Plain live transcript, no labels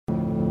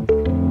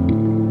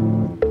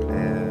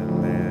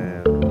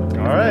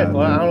All right.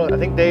 Well, I don't know. I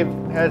think Dave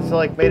has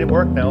like made it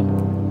work now.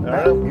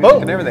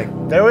 And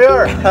everything. There we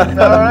are.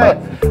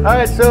 All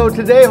right. So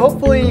today,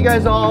 hopefully, you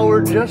guys all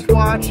were just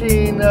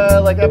watching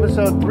like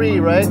episode 3,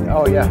 right?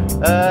 Oh yeah.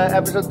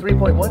 Episode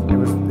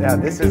 3.1. Yeah.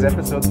 This is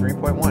episode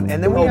 3.1,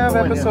 and then we have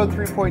episode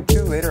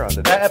 3.2 later on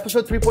today.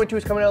 Episode 3.2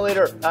 is coming out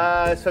later.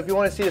 So if you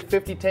want to see the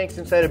 50 tanks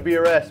inside a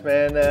BRS,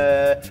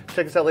 man,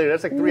 check us out later.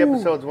 That's like 3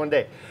 episodes one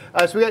day.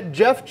 So we got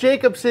Jeff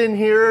Jacobson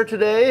here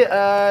today.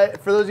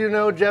 For those of you who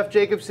know, Jeff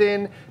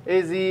Jacobson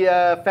is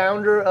the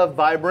founder of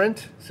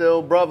Vibrant.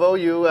 So bravo,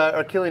 you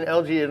are killing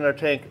LG in our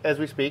tank as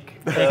we speak.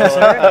 Thank you,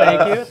 sir.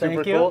 Thank you.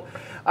 Super cool.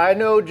 I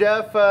know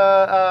Jeff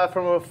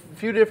from a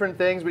few different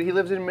things, but he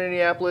lives in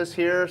Minneapolis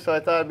here, so I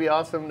thought it'd be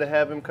awesome to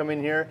have him come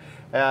in here.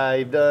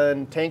 You've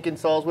done tank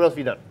installs. What else have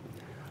you done?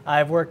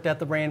 I've worked at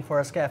the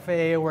Rainforest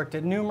Cafe, worked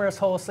at numerous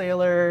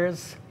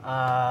wholesalers,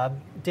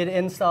 did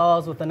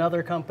installs with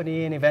another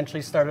company, and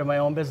eventually started my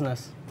own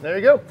business. There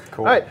you go.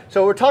 Cool. All right,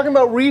 so we're talking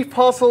about reef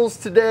hustles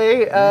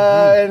today,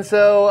 and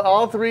so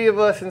all 3 of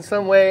us in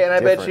some way, and I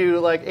bet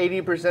you like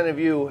 80% of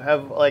you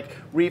have like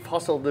reef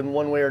hustled in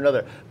one way or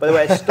another. By the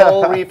way, I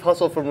stole reef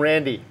hustle from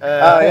Randy.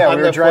 Yeah,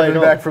 we were driving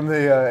back from the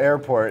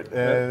airport, and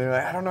they're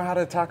like, I don't know how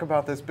to talk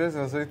about this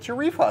business. It's your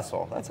reef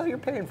hustle. That's how you're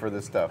paying for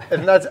this stuff.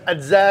 And that's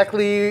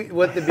exactly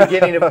what the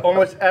beginning of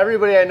almost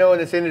everybody I know in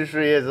this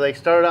industry is. Like,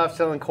 started off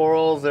selling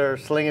corals or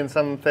slinging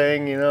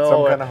something, you know,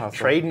 some kind of hustle.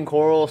 Trading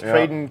corals,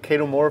 trading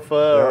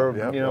chaetomorpha, or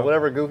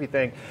whatever goofy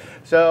thing.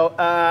 So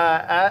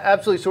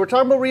absolutely. So we're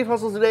talking about reef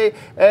hustles today,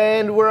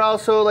 and we're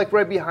also like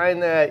right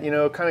behind that, you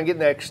know, kind of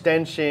getting that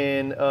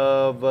extension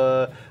of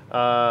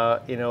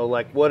you know,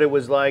 like what it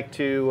was like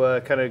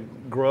to kind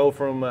of grow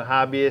from a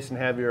hobbyist and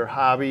have your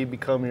hobby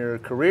become your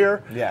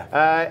career. Yeah.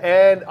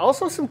 And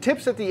also some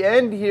tips at the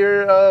end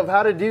here of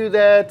how to do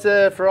that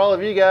for all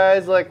of you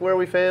guys, like where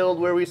we failed,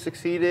 where we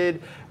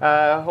succeeded.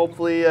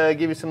 Hopefully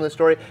give you some of the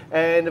story.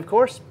 And of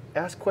course,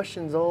 ask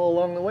questions all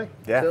along the way.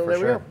 Yeah, so for there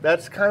sure. we go.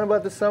 That's kind of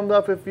about the summed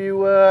up. If you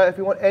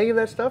want any of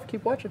that stuff,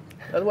 keep watching.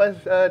 Otherwise,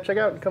 check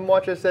out and come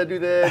watch us do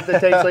the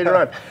takes later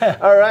on.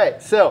 All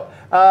right, so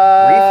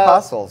reef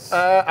hustles.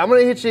 I'm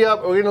gonna hit you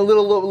up. We're gonna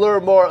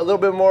learn a little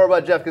bit more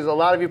about Jeff, because a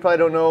lot of you probably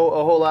don't know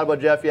a whole lot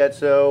about Jeff yet.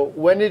 So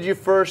when did you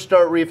first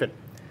start reefing?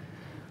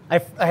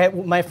 I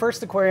had, my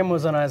first aquarium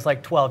was when I was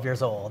like 12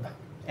 years old,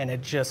 and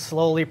it just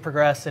slowly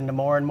progressed into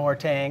more and more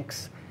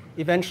tanks.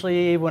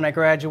 Eventually, when I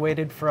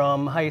graduated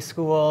from high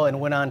school and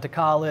went on to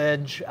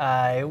college,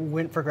 I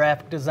went for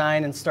graphic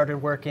design and started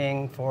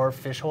working for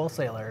fish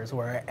wholesalers,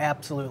 where I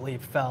absolutely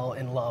fell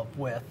in love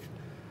with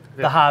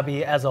the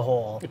hobby as a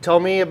whole.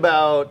 Tell me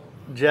about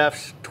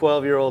Jeff's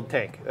 12-year-old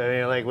tank. I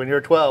mean, like when you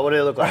were 12, what did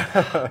it look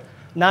like?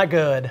 Not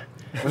good.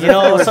 You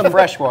know, some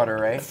freshwater,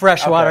 right?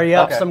 Freshwater, okay.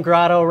 yep. Okay. Some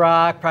grotto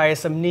rock, probably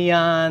some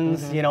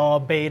neons, you know, a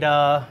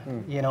beta,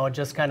 you know,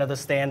 just kind of the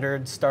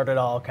standard, started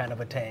all kind of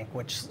a tank,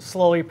 which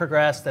slowly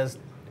progressed as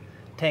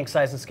tank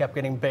sizes kept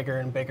getting bigger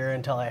and bigger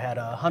until I had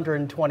a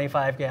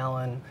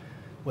 125-gallon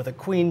with a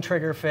queen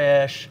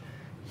triggerfish,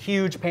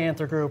 huge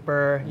panther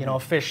grouper, you know, a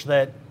fish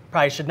that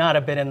probably should not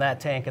have been in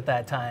that tank at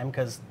that time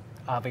because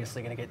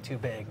obviously going to get too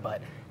big,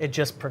 but it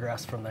just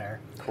progressed from there.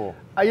 Cool.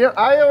 You know,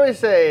 I always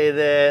say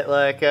that,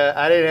 like,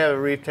 I didn't have a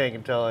reef tank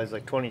until I was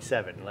like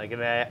 27. Like,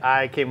 and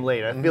I came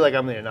late. I feel like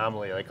I'm the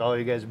anomaly. Like, all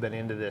you guys have been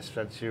into this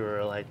since you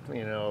were like,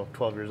 you know,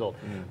 12 years old.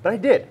 But I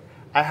did.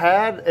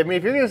 I mean,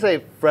 if you're gonna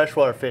say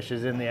freshwater fish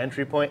is in the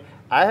entry point,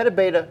 I had a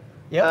beta.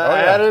 Yep. I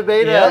had a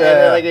beta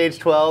at like age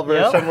 12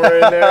 or somewhere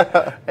in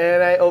there,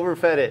 and I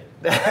overfed it.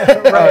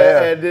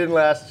 It didn't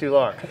last too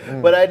long,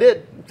 but I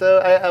did. So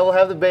I will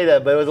have the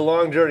beta, but it was a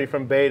long journey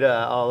from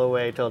beta all the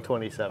way till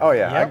 27. Oh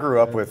yeah, I grew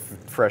up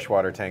with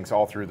freshwater tanks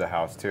all through the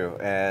house too,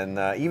 and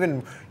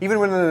even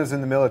when I was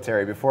in the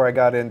military, before I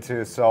got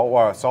into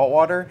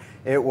saltwater,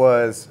 it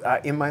was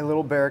in my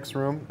little barracks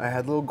room. I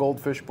had a little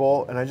goldfish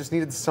bowl, and I just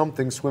needed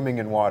something swimming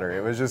in water.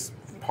 It was just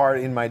part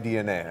in my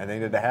DNA. I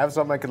needed to have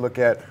something I could look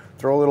at,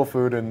 throw a little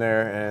food in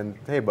there, and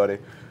hey, buddy. You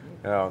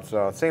know,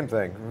 so same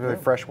thing, really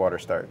freshwater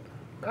start.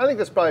 I think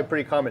that's probably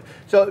pretty common.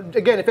 So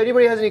again, if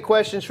anybody has any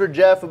questions for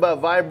Jeff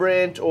about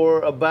Vibrant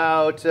or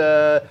about,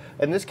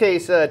 in this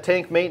case,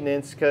 tank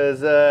maintenance,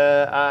 because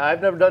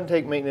I've never done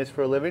tank maintenance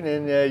for a living,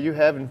 and you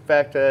have. In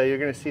fact, you're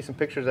going to see some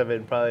pictures of it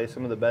and probably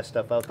some of the best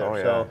stuff out there.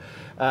 Oh,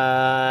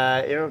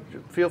 yeah. So, you know,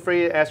 feel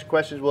free to ask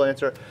questions. We'll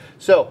answer.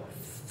 So,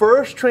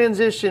 first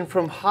transition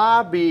from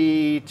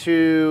hobby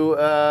to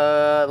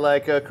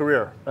like a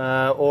career,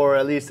 or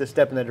at least a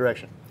step in that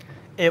direction.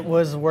 It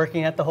was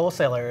working at the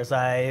wholesalers.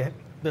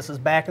 This is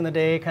back in the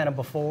day, kind of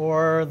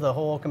before the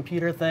whole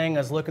computer thing. I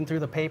was looking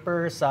through the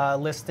paper, saw a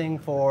listing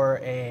for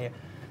a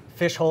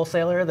fish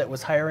wholesaler that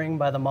was hiring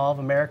by the Mall of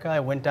America. I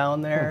went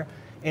down there,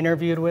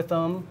 interviewed with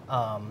them,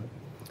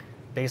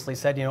 basically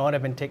said, you know what,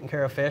 I've been taking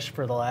care of fish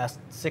for the last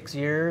 6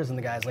 years, and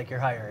the guy's like, you're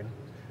hired.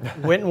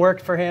 Went and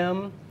worked for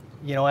him.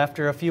 You know,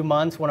 after a few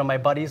months, one of my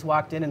buddies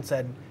walked in and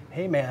said,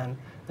 hey man,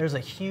 there's a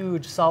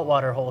huge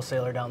saltwater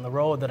wholesaler down the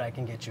road that I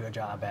can get you a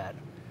job at.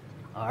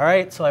 All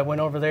right, so I went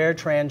over there,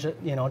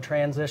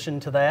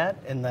 transitioned to that,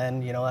 and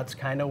then, you know, that's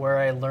kind of where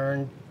I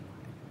learned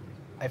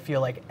I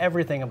feel like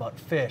everything about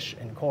fish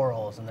and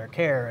corals and their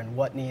care and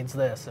what needs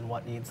this and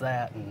what needs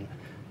that, and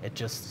it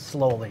just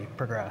slowly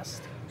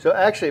progressed. So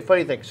actually,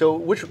 funny thing. So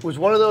which was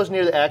one of those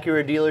near the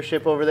Acura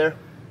dealership over there?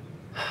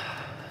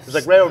 It was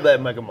like right over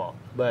that Mega Mall.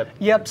 But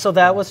yep, so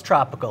that was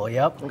Tropical,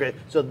 yep. okay,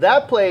 so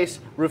that place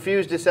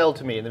refused to sell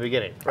to me in the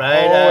beginning,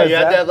 right? Oh, You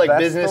had to have like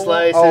business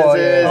licenses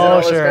and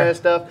all this kind of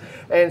stuff.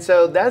 And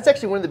so that's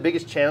actually one of the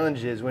biggest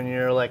challenges when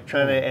you're like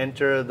trying to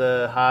enter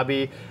the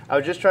hobby. I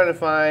was just trying to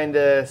find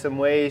some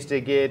ways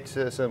to get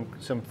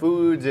some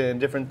foods and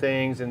different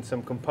things and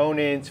some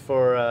components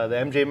for the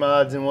MJ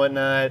mods and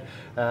whatnot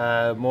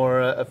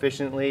more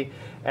efficiently.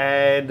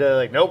 And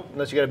like, nope,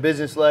 unless you got a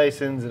business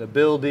license and a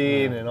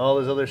building and all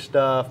this other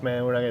stuff,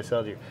 man, we're not going to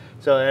sell to you.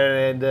 So,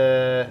 and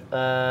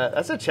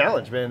that's a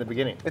challenge, man, in the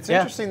beginning. It's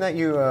interesting that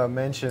you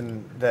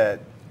mentioned that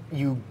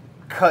you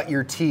cut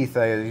your teeth,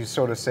 you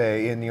sort of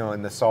say, in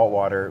the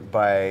saltwater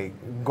by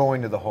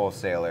going to the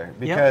wholesaler.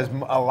 Because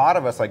a lot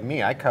of us, like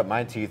me, I cut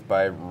my teeth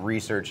by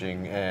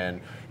researching,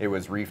 and it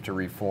was Reef to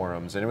Reef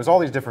forums, and it was all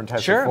these different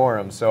types of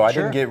forums. So I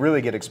didn't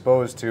really get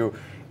exposed to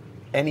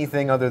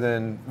anything other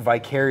than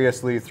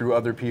vicariously through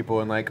other people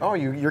and like, oh,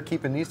 you're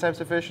keeping these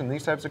types of fish and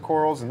these types of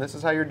corals and this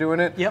is how you're doing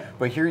it. Yep.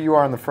 But here you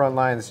are on the front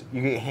lines,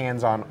 you get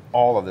hands on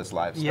all of this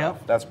live stuff.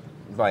 Yep. That's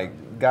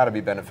like got to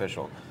be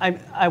beneficial.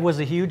 I was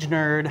a huge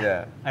nerd.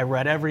 Yeah. I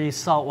read every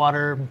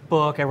saltwater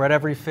book. I read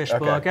every fish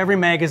book, every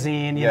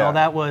magazine. You know,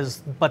 that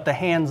was. But the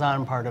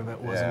hands-on part of it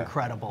was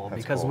incredible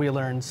because we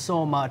learned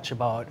so much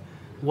about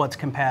what's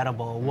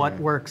compatible, what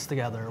works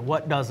together,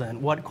 what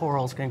doesn't, what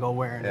corals can go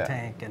where in a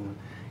tank, and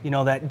you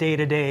know that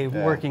day-to-day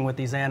working with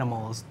these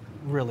animals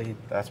really,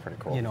 that's pretty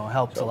cool. You know,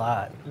 helps a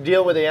lot.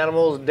 Deal with the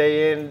animals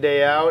day in,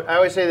 day out. I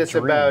always say this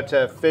about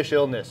fish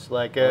illness.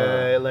 Like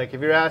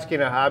if you're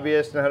asking a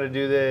hobbyist how to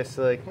do this,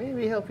 like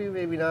maybe help you,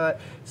 maybe not.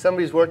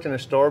 Somebody's worked in a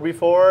store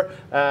before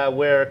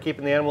where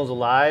keeping the animals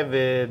alive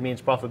it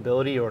means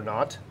profitability or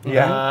not.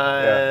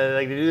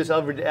 Like to do this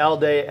all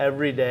day,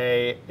 every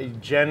day. You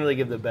generally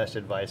give the best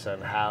advice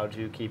on how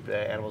to keep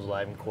the animals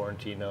alive and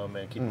quarantine them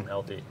and keep them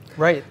healthy.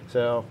 Right.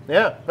 So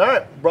yeah, all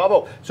right,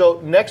 bravo.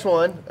 So next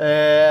one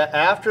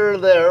after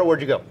there, where'd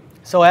you go?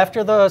 So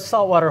after the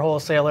saltwater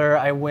wholesaler,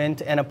 I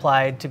went and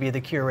applied to be the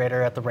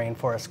curator at the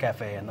Rainforest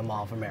Cafe in the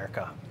Mall of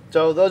America.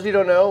 So those of you who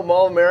don't know,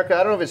 Mall of America,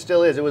 I don't know if it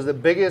still is. It was the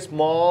biggest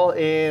mall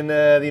in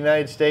the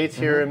United States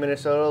here in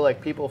Minnesota.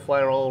 Like people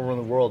flying all over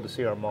the world to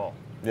see our mall.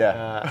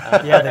 Yeah.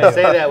 I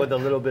say that with a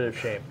little bit of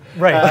shame.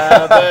 Right.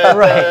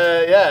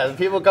 Yeah,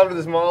 people come to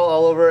this mall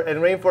all over, and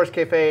Rainforest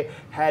Cafe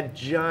had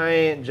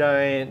giant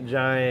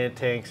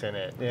tanks in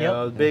it. You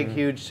know, big,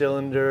 huge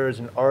cylinders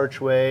and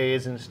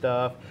archways and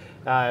stuff.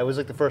 It was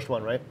like the first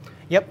one, right?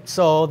 Yep.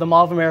 So the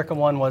Mall of America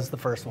one was the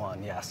first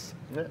one. Yes.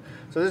 Yeah.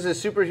 So this is a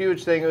super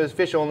huge thing. It was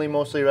fish only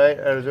mostly, right?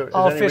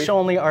 All fish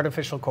only,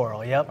 artificial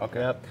coral. Yep. Okay.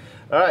 Yep.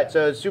 All right,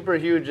 so it's super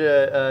huge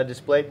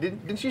display.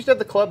 Didn't you used to have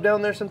the club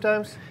down there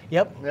sometimes?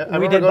 Yep. Yeah,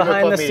 we did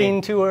behind the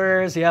scene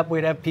tours. Yep,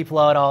 we'd have people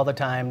out all the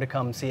time to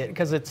come see it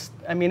because it's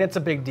a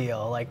big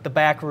deal. Like the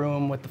back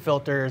room with the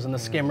filters and the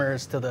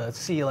skimmers to the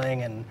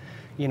ceiling and,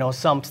 you know,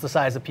 sumps the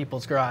size of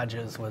people's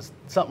garages was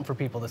something for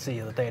people to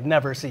see that they had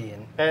never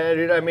seen. And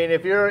dude, I mean,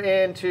 if you're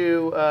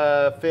into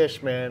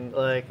fish, man,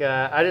 like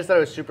I just thought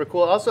it was super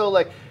cool. Also,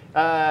 like.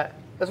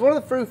 That's one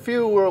of the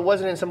few where it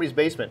wasn't in somebody's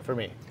basement for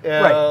me. You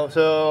know?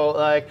 So,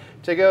 like,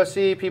 to go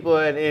see people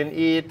and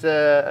eat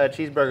a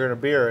cheeseburger and a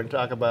beer and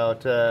talk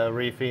about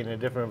reefing in a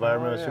different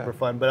environment was super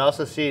fun. But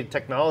also see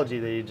technology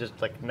that you just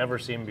like never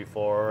seen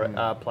before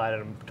applied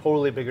on a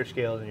totally bigger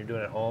scale than you're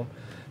doing at home.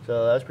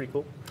 So that was pretty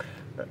cool.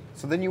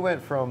 So then you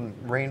went from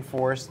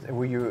Rainforest.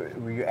 Were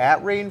you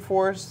at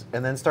Rainforest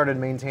and then started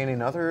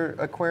maintaining other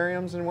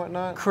aquariums and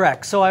whatnot?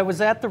 Correct. So I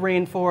was at the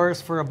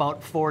Rainforest for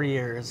about 4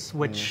 years,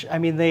 which I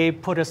mean they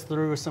put us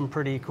through some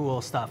pretty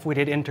cool stuff. We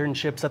did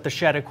internships at the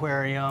Shed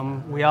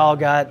Aquarium. We all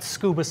got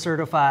scuba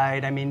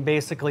certified. I mean,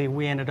 basically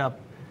we ended up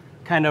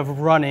kind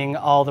of running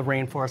all the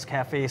Rainforest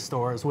Cafe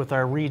stores with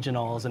our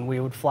regionals, and we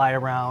would fly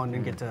around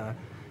and get to,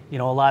 you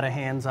know, a lot of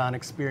hands-on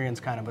experience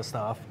kind of a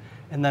stuff.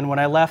 And then when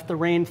I left the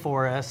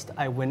Rainforest,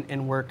 I went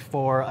and worked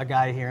for a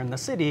guy here in the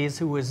cities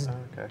who was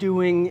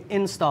doing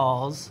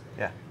installs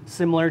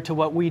similar to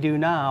what we do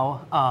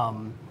now,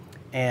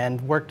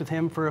 and worked with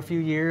him for a few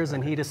years,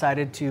 and he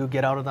decided to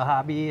get out of the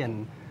hobby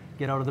and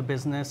get out of the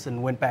business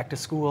and went back to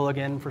school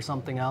again for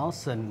something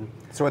else. And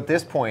so at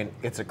this point,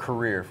 it's a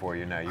career for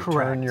you now. You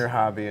turn your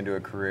hobby into a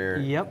career.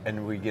 Yep.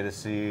 And we get to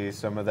see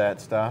some of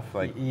that stuff.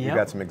 Like you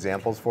got some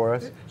examples for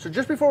us? So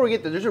just before we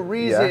get there, there's a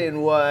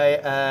reason why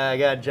I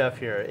got Jeff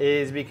here,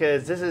 is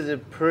because this is a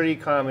pretty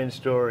common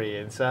story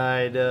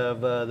inside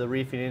of the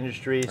reefing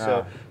industry.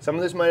 So some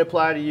of this might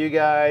apply to you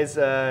guys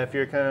if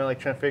you're kind of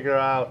like trying to figure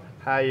out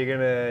how you're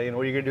gonna,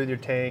 what you're gonna do with your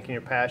tank and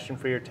your passion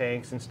for your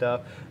tanks and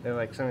stuff, and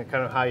like kind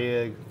of how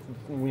you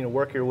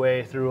work your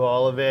way through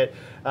all of it.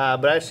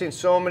 But I've seen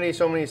so many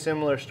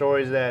similar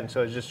stories of that, and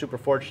so it's just super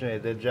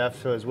fortunate that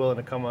Jeff was willing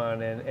to come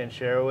on and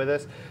share it with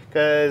us,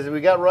 because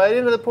we got right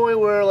into the point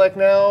where like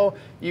now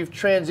you've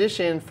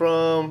transitioned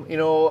from,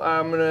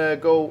 I'm gonna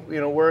go,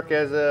 work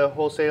as a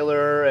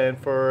wholesaler and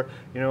for,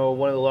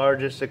 one of the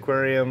largest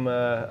aquarium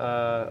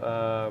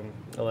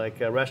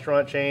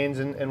restaurant chains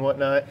and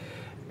whatnot.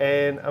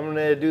 And I'm going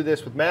to do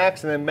this with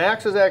Max. And then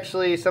Max was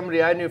actually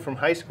somebody I knew from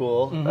high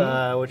school,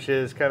 which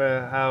is kind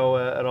of how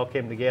it all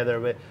came together.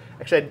 But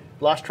actually, I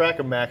lost track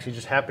of Max. He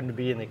just happened to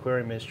be in the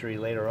aquarium industry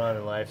later on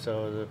in life,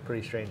 so it was a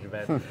pretty strange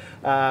event.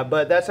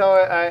 But that's how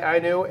I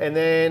knew. And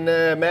then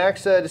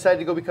Max decided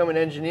to go become an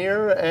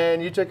engineer,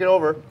 and you took it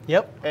over.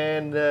 Yep.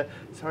 And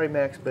sorry,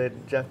 Max,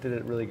 but Jeff did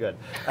it really good.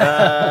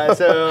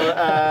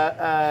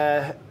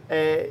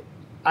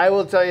 I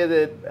will tell you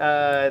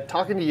that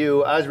talking to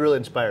you, I was really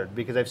inspired,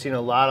 because I've seen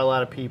a lot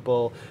of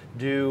people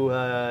do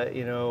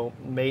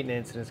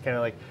maintenance, and it's kind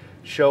of like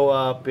show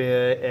up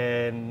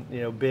and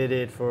bid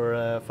it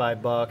for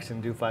 $5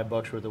 and do $5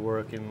 worth of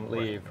work and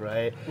leave,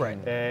 right? Right.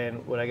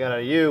 And what I got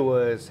out of you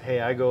was,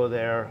 hey, I go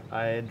there,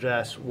 I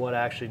address what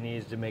actually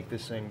needs to make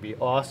this thing be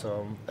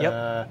awesome.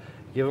 Yep.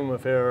 Give them a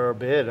fair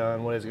bid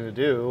on what it's going to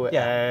do,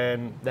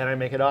 and then I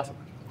make it awesome.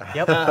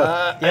 Yep.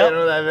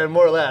 Yep.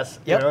 More or less.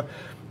 Yep.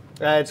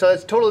 And so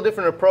it's a totally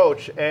different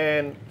approach,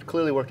 and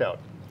clearly worked out.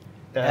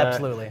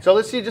 Absolutely. So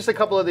let's see just a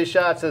couple of these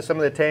shots of some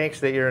of the tanks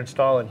that you're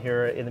installing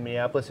here in the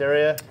Minneapolis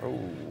area. Ooh.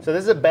 So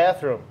this is a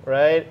bathroom,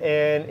 right?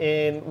 And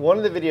in one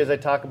of the videos I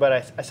talk about,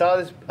 I saw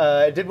this,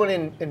 I did one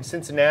in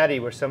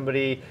Cincinnati where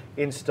somebody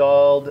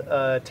installed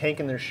a tank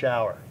in their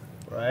shower,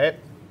 right?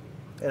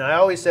 And I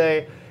always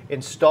say,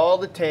 install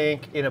the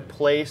tank in a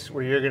place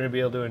where you're going to be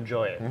able to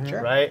enjoy it,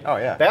 right? Oh,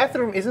 yeah.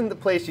 Bathroom isn't the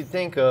place you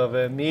think of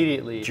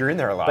immediately. You're in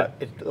there a lot. But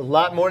it's a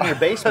lot more than your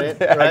basement,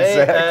 yeah, right?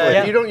 Exactly.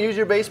 If you don't use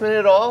your basement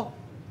at all,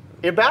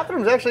 your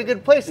bathroom's actually a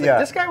good place. Like, yeah.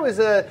 This guy was,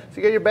 so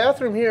you got your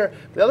bathroom here.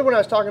 The other one I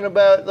was talking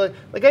about,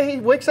 he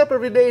wakes up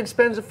every day and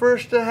spends the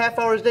first half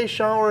hour of his day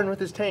showering with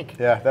his tank.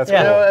 Yeah, that's cool.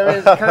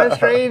 It's kind of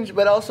strange,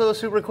 but also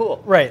super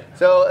cool. Right.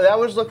 So that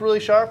was looked really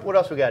sharp. What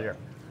else we got here?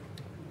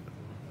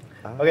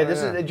 Okay,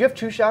 this is. Do you have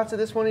two shots of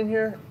this one in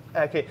here?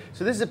 Okay,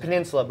 so this is a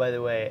peninsula, by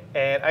the way,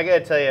 and I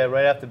gotta tell you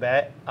right off the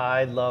bat,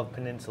 I love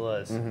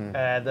peninsulas.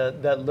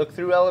 That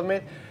look-through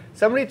element.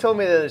 Somebody told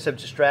me that it's a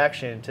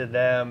distraction to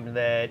them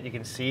that you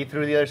can see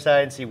through the other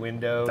side and see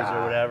windows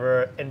or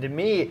whatever. And to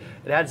me,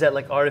 it adds that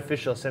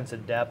artificial sense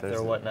of depth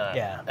or whatnot.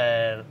 Yeah.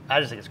 And I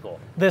just think it's cool.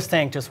 This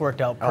tank just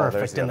worked out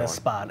perfect in this one.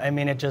 spot. I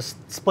mean, it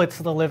just splits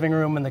the living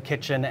room and the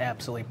kitchen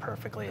absolutely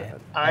perfectly.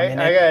 I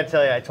gotta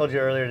tell you, I told you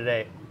earlier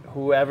today,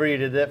 whoever you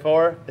did that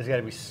for is got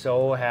to be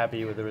so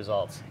happy with the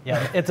results.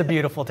 Yeah, it's a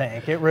beautiful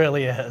tank. It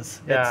really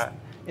is. Yeah.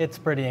 It's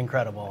pretty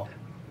incredible.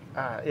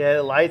 Yeah,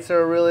 the lights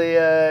are really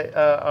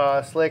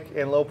slick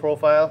and low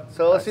profile.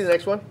 So let's see the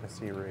next one. Let's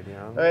see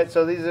Radion. All right,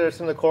 so these are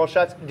some of the coral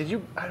shots.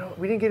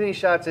 We didn't get any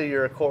shots of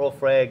your coral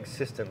frag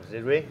systems,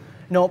 did we?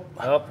 Nope.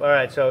 Nope. All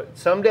right. So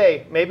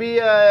someday,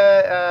 maybe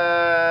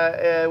I'll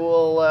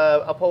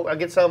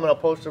get some and I'll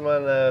post them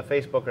on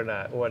Facebook or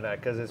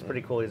whatnot, because it's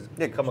pretty cool. He's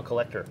become a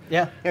collector.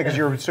 Yeah. Yeah, because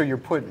you're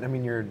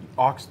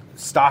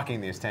stocking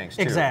these tanks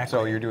too. Exactly.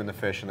 So you're doing the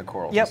fish and the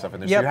corals and stuff in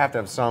there. So Yep. you have to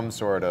have some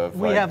sort of.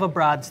 We have a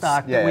broad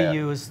stock that we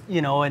use,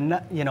 and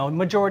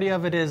majority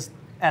of it is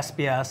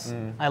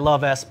SBS. I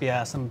love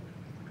SBS. I'm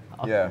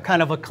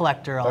kind of a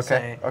collector, I'll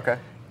say. Okay.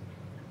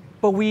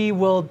 But we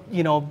will,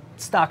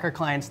 stock our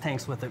clients'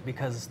 tanks with it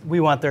because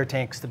we want their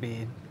tanks to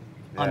be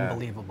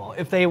unbelievable.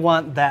 If they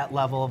want that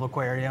level of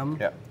aquarium,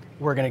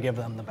 we're going to give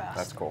them the best.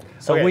 That's cool.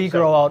 So we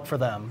grow out for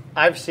them.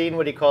 I've seen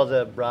what he calls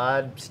a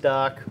broad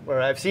stock,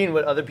 or I've seen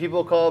what other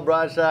people call a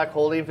broad stock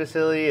holding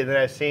facility, and then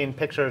I've seen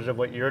pictures of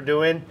what you're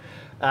doing.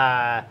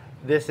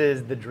 This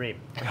is the dream.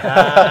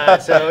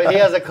 So he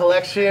has a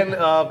collection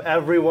of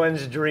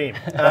everyone's dream.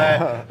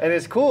 And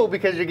it's cool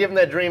because you're giving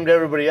that dream to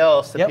everybody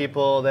else, the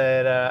people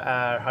that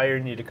are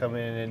hiring you to come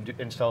in and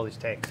install these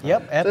tanks.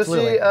 Yep, absolutely. So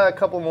let's see a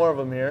couple more of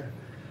them here.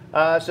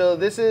 So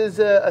this is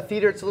a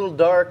theater. It's a little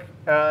dark.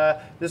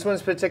 This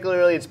one's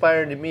particularly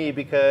inspiring to me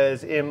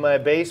because in my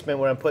basement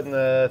where I'm putting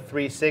the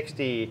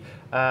 360,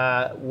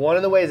 one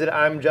of the ways that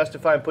I'm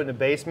justifying putting a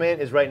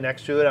basement is right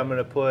next to it. I'm going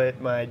to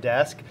put my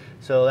desk.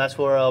 So that's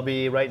where I'll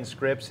be writing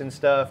scripts and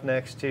stuff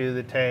next to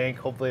the tank.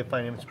 Hopefully I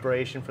find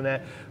inspiration from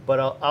that.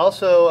 But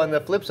also on the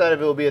flip side of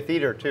it will be a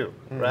theater too,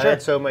 right? Sure.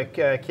 So my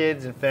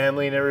kids and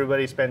family and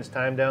everybody spends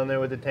time down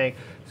there with the tank.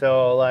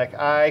 So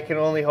I can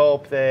only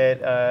hope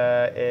that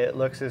it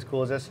looks as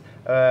cool as this.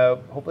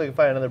 Hopefully we can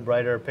find another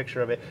brighter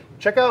picture of it.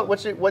 Check out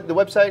what the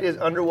website is.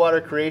 Underwater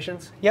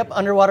Creations. Yep,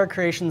 Underwater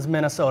Creations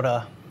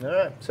Minnesota. All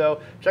right,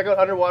 so check out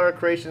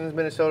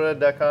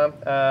underwatercreationsminnesota.com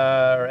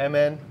or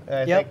MN,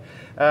 I think.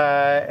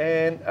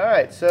 And all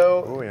right,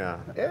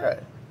 so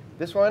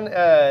this one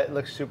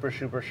looks super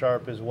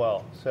sharp as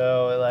well.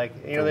 So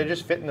they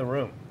just fit in the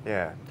room.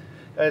 Yeah.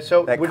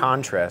 So that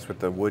contrast with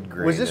the wood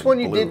grain. Was this and one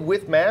you blue. did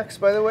with Max,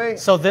 by the way?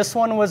 So this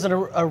one was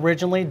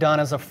originally done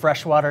as a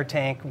freshwater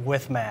tank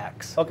with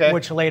Max. Okay.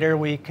 Which later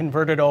we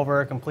converted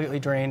over, completely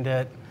drained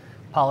it,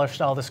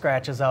 polished all the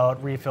scratches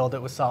out, refilled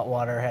it with salt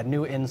water, had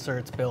new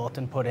inserts built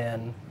and put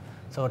in.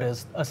 So it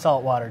is a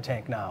saltwater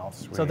tank now.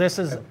 Sweet. So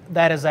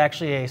that is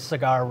actually a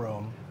cigar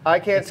room. I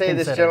can't It's say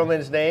this considered.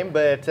 gentleman's name,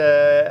 but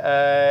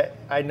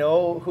I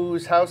know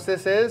whose house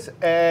this is,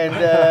 and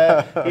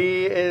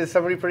he is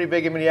somebody pretty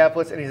big in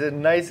Minneapolis, and he's the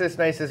nicest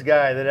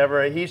guy that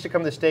ever. He used to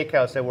come to the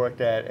steakhouse I worked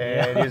at,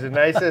 and he's the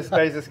nicest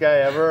guy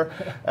ever.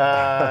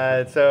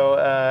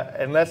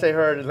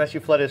 Unless you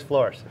flood his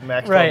floors,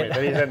 Max told me, Right.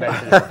 but he's the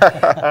nicest.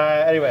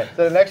 Anyway,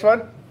 so the next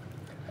one.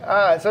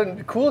 So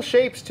cool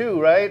shapes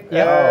too, right?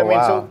 Yeah. Oh,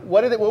 wow. So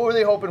what were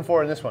they hoping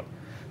for in this one?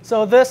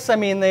 So this, I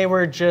mean, we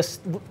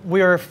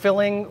were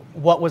filling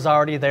what was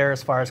already there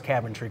as far as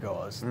cabinetry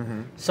goes.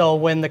 Mm-hmm. So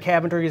when the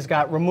cabinetries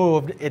got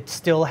removed, it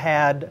still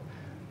had,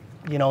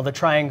 the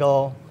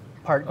triangle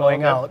part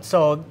going out.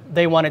 So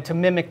they wanted to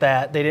mimic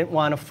that. They didn't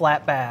want a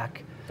flat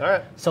back. All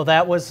right. So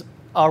that was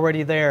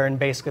already there, and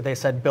basically they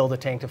said build a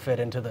tank to fit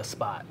into this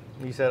spot.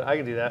 You said I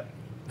can do that.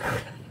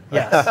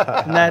 Yes,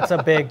 and that's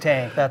a big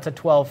tank. That's a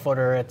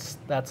 12-footer.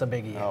 That's a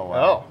biggie. Oh,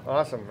 wow. Oh,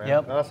 awesome, man.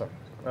 Yep. Awesome.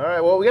 All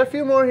right, well, we got a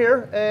few more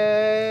here.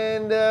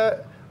 And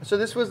so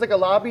this was like a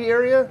lobby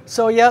area?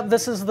 So yeah,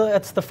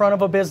 it's the front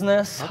of a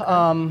business,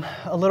 a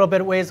little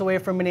bit ways away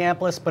from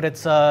Minneapolis, but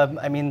it's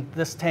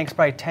this tank's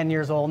probably 10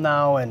 years old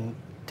now, and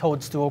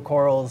toadstool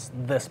coral's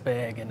this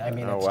big, and I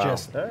mean Oh, it's wow.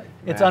 just All right.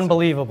 it's Massive.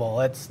 unbelievable.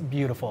 It's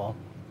beautiful.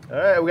 All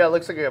right,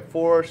 looks like we got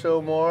 4 or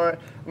so more.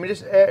 I mean,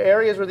 just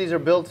areas where these are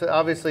built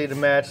obviously to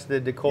match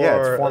the decor Yeah,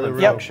 it's of form the and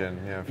room. function.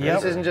 Yeah, for Yep.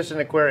 This sure. isn't just an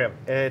aquarium.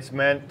 It's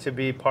meant to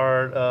be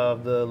part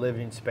of the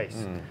living space.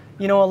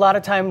 A lot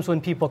of times when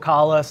people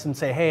call us and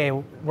say, hey,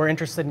 we're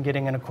interested in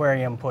getting an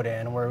aquarium put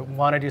in, we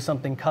want to do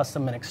something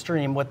custom and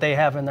extreme, what they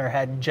have in their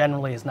head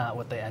generally is not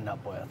what they end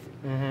up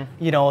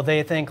with.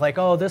 They think like,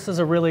 oh, this is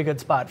a really good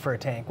spot for a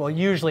tank. Well,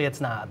 usually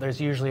it's not.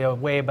 There's usually a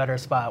way better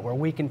spot where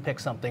we can pick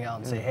something out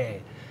and say,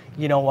 hey,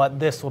 you know what,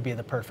 this will be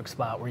the perfect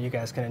spot where you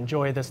guys can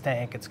enjoy this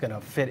tank. It's going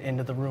to fit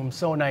into the room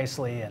so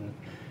nicely. And,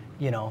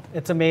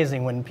 it's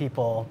amazing when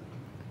people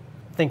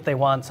think they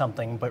want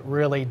something but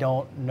really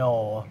don't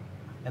know.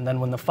 And then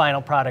when the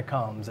final product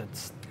comes,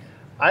 it's...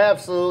 I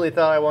absolutely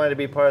thought I wanted to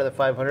be part of the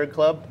 500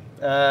 club,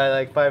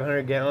 like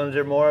 500 gallons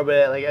or more.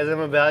 But like as I'm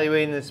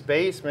evaluating the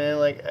space, man,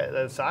 like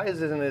the size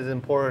isn't as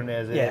important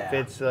as it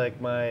fits like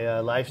my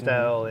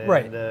lifestyle and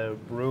Right. the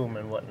room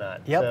and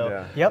whatnot. Yep. So,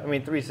 Yeah. Yep. I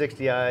mean,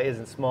 360i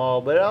isn't small,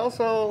 but it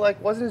also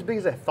like wasn't as big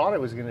as I thought it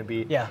was going to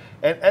be. Yeah.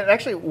 And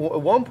actually, at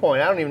one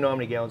point, I don't even know how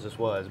many gallons this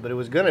was, but it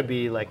was going to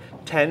be like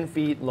 10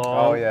 feet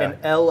long Oh, yeah. and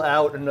L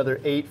out another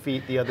 8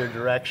 feet the other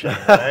direction.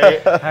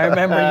 Right? I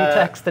remember you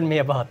texting me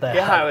about that.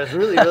 Yeah, I was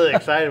really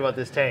excited about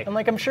this tank. I'm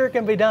like, I'm sure it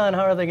can be done.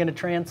 How are they going to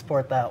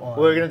transport that one?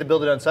 We're gonna have to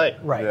build it on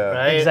site. Right, Yeah.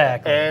 Right?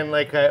 exactly. And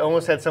like I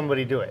almost had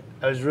somebody do it.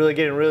 I was really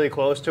getting really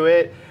close to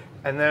it.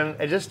 And then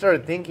I just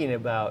started thinking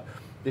about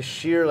the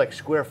sheer like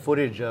square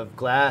footage of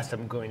glass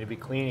I'm going to be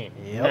cleaning.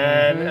 Yep.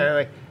 And I'm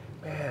like,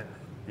 man,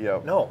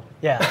 Yep. no.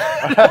 Yeah.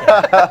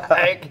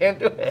 I can't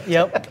do it.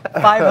 Yep.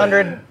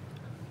 500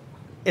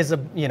 is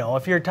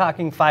if you're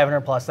talking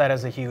 500 plus, that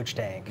is a huge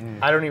tank.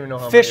 I don't even know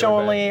how Fish many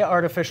only,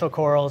 artificial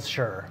corals,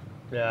 sure.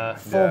 Yeah.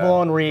 Full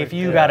blown reef,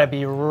 you got to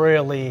be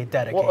really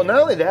dedicated. Well, not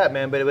only that,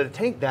 man, but a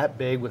tank that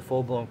big with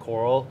full blown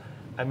coral,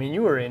 I mean,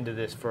 you were into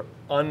this for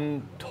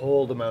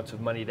untold amounts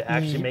of money to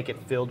actually make it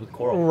filled with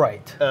coral.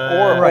 Right.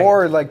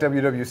 Or like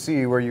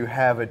WWC, where you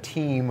have a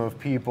team of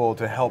people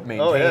to help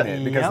maintain yeah.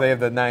 it because Yep. they have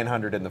the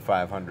 900 and the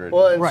 500.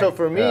 Well, and so Right.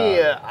 for me,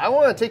 I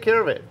want to take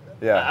care of it.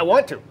 Yeah. I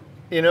want to.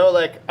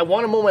 Like I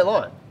want to mow my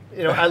lawn.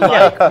 I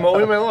like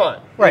mowing my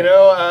lawn. Right.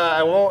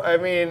 I won't. I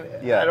mean,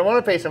 Yeah. I don't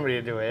want to pay somebody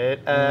to do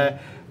it.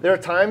 There are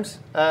times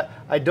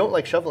I don't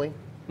like shoveling,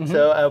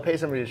 so I'll pay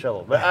somebody to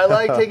shovel. But I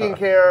like taking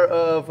care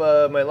of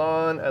my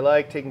lawn. I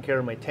like taking care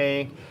of my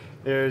tank.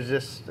 There's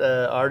just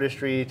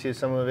artistry to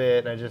some of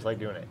it, and I just like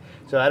doing it.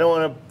 So I don't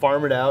want to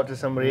farm it out to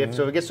somebody.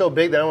 So if it gets so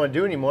big that I don't want to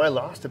do anymore, I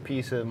lost a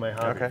piece of my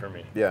hobby for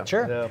me. Yeah.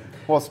 Sure. So,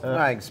 Well,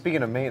 Mike,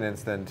 speaking of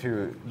maintenance, then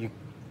too,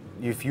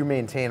 if you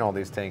maintain all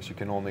these tanks, you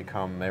can only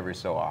come every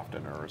so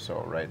often or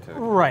so, right?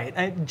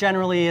 Right.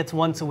 Generally, it's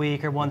once a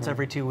week or once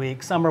every 2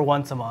 weeks. Some are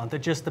once a month.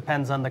 It just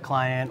depends on the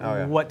client,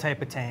 yeah. what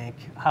type of tank,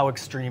 how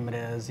extreme it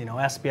is.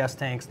 SPS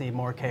tanks need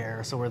more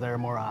care, so we're there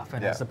more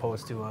often as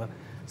opposed to a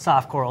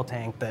soft coral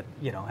tank that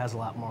has a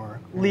lot more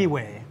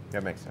leeway.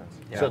 That makes sense.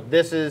 So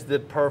this is the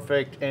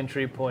perfect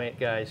entry point,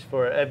 guys.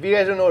 For if you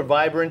guys don't know what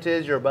Vibrant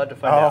is, you're about to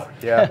find out.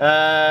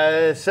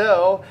 Yeah.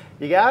 So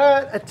you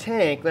got a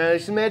tank. Now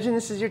just imagine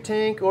this is your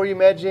tank, or you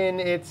imagine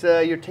it's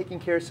you're taking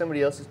care of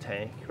somebody else's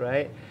tank,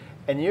 right?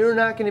 And you're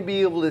not going to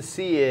be able to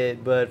see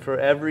it, but for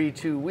every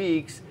 2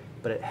 weeks,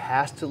 but it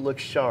has to look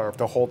sharp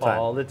The whole time.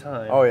 all the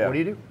time. Oh, yeah. What do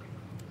you do?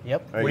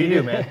 Yep. What do you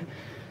do, man?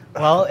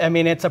 Well, I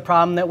mean, it's a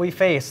problem that we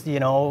faced.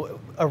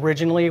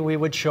 Originally we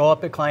would show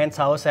up at client's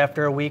house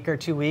after a week or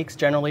 2 weeks.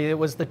 Generally, it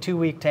was the 2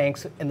 week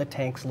tanks, and the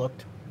tanks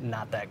looked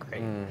not that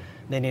great.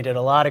 They needed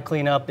a lot of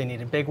cleanup. They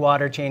needed big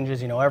water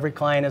changes. You know, every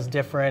client is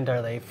different.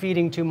 Are they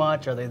feeding too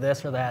much? Are they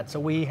this or that? So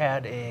we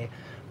had a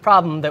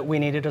problem that we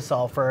needed to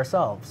solve for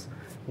ourselves.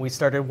 We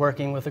started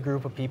working with a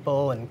group of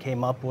people and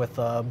came up with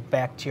a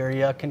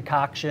bacteria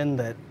concoction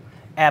that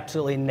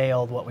absolutely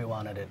nailed what we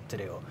wanted it to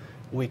do.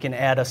 We can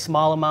add a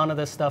small amount of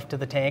this stuff to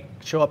the tank,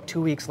 show up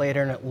 2 weeks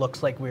later, and it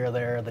looks like we were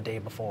there the day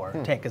before.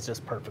 Tank is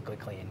just perfectly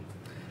clean.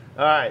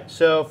 All right,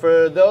 so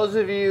for those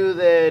of you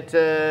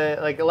that,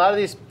 like a lot of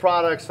these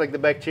products, like the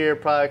bacteria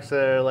products,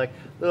 are like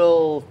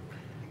little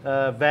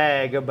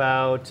vague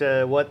about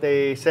what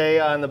they say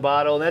on the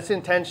bottle, and that's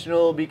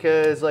intentional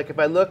because like if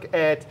I look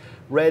at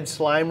red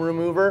slime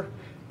remover,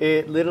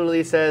 it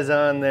literally says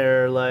on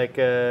there like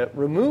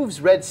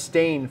removes red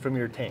stain from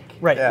your tank.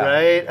 Right. Yeah.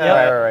 Right?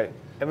 Right.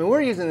 I mean,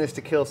 we're using this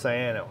to kill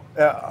cyano,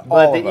 All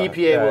but the of us.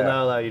 EPA will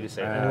not allow you to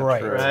say that.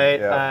 Right. True. Right?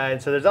 Yeah.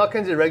 And so there's all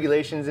kinds of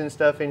regulations and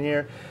stuff in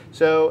here.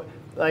 So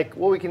like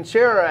what we can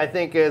share, I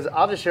think, is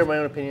I'll just share my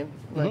own opinion.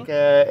 Like,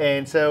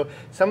 and so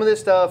some of this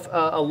stuff,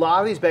 a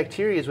lot of these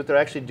bacteria, what they're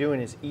actually doing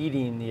is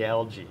eating the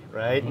algae,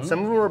 right? And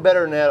some of them are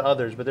better than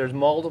others, but there's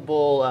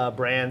multiple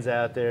brands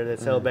out there that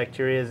sell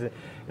bacteria.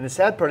 And the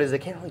sad part is they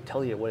can't really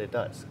tell you what it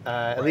does,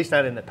 at least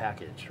not in the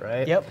package,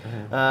 right? Yep.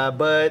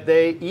 But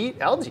they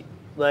eat algae.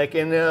 Like,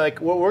 and like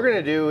what we're going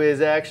to do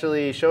is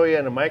actually show you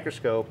on a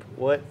microscope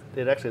what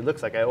it actually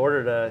looks like. I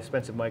ordered an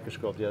expensive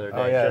microscope the other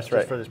day that's just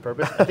right. for this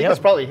purpose. I think it's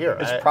probably here.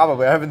 It's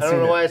probably, I haven't I seen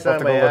don't know it. why it's I'll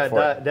not on have to go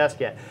my look for it. desk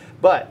yet.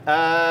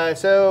 But,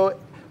 so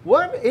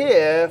what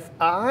if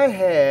I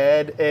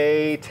had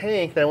a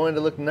tank that I wanted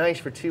to look nice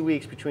for 2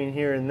 weeks between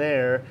here and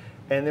there,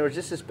 and there was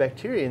just this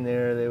bacteria in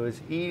there that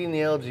was eating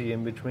the algae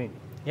in between?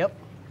 Yep.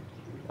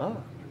 Oh.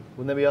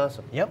 Wouldn't that be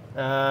awesome? Yep.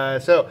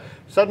 So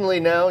suddenly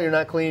now you're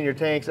not cleaning your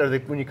tanks. Are they,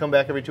 when you come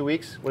back every 2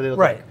 weeks? What do they look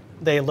Right. like?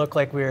 They look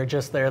like we were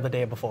just there the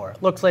day before.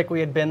 Looks like we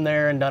had been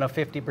there and done a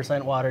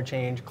 50% water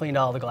change, cleaned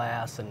all the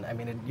glass, and I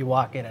mean, you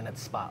walk in and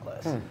it's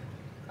spotless.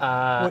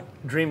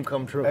 Dream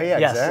come true. Yeah,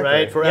 Yes. exactly.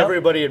 Right? For Yep.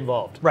 everybody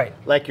involved. Right.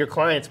 Like your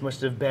clients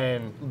must have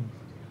been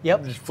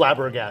Yep. just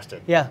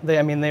flabbergasted. Yeah,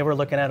 they were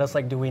looking at us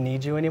like, do we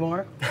need you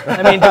anymore?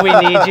 I mean, do we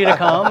need you to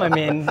come? I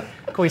mean,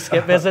 can we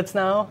skip visits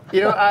now?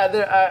 You know, I'm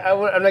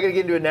not going to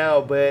get into it now,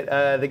 but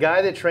the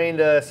guy that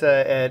trained us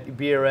at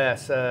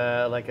BRS,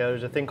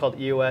 there's a thing called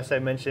EOS I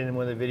mentioned in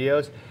one of the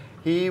videos.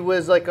 He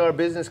was like our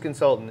business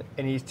consultant,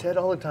 and he said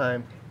all the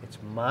time, it's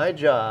my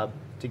job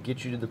to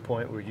get you to the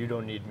point where you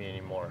don't need me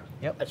anymore.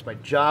 Yep. That's my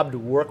job to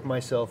work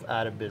myself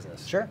out of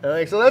business. Sure.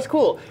 So that's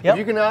cool. Yep. If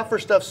you can offer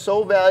stuff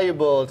so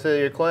valuable to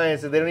your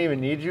clients that they don't even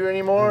need you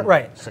anymore,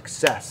 Right.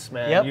 Success,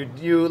 man. Yep.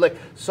 You like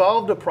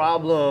solved a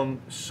problem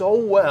so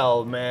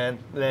well, man,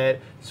 that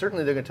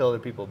certainly they're gonna tell other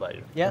people about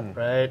you. Yeah.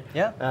 Right?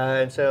 Yeah.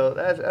 And so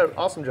that's an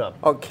awesome job.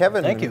 Oh,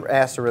 Kevin Thank you.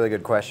 asked a really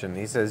good question.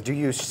 He says, do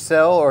you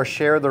sell or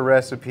share the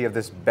recipe of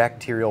this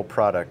bacterial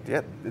product?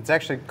 Yeah, it's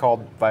actually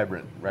called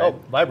Vibrant, right?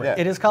 Oh, Vibrant.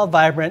 It is called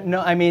Vibrant.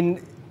 No, I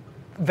mean,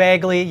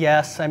 vaguely,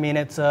 yes. I mean,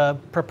 it's a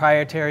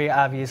proprietary,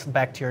 obvious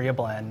bacteria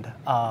blend.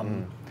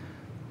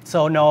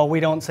 So no, we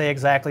don't say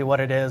exactly what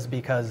it is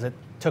because it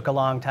took a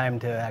long time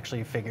to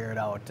actually figure it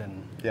out,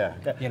 and Yeah.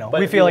 you know, But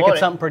we if feel you like want it's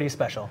it- something pretty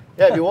special.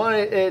 Yeah, if you want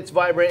it, it's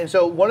Vibrant. And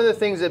so one of the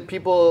things that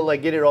people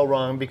like get it all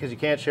wrong because you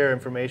can't share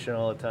information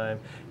all the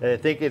time. They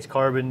think it's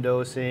carbon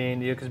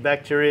dosing, because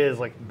bacteria has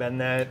like been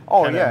that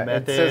Oh, kind yeah. of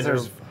method. It says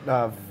or-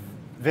 there's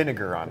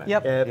vinegar on it.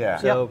 Yep. Yeah.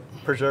 So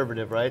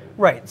preservative, right?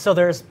 Right, so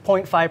there's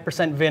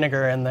 0.5%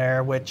 vinegar in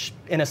there, which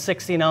in a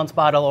 16-ounce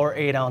bottle or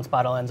 8-ounce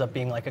bottle ends up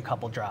being like a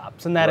couple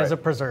drops, and that is Right.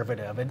 a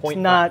preservative. It's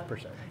 0.5%. not,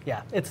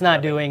 yeah, it's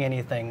not doing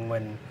anything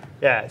when,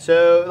 Yeah,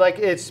 so like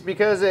it's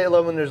because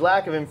when there's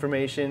lack of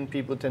information,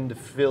 people tend to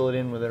fill it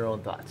in with their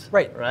own thoughts.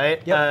 Right.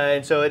 Right? Yep.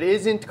 And so it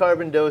isn't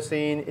carbon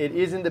dosing. It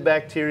isn't the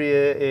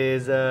bacteria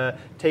is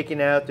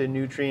taking out the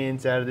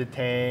nutrients out of the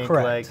tank,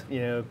 Correct. like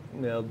you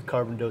know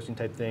carbon dosing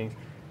type things.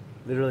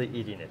 Literally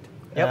eating it.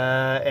 Yep.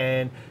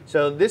 And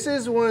so this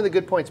is one of the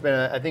good points,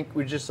 man. I think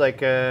we just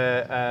like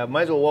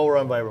might as well while we're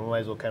on Vibrant, might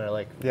as well kind of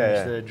like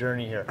finish the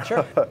journey here.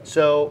 Sure.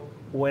 So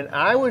when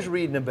I was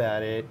reading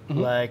about it,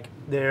 like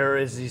there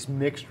is these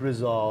mixed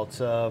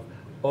results of,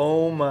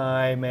 oh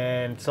my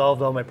man,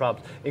 solved all my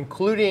problems,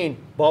 including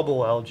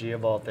bubble algae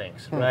of all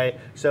things, right?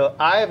 So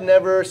I have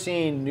never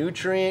seen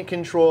nutrient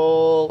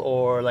control,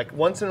 or like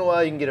once in a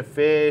while you can get a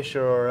fish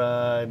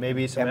or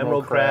maybe some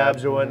emerald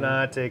crabs or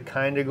whatnot to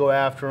kind of go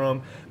after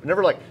them, but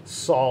never like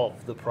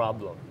solve the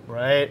problem,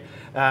 right?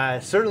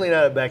 Certainly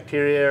not a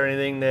bacteria or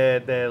anything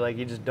that like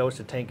you just dose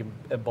a tank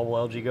and bubble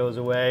algae goes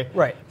away.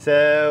 Right.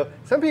 So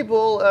some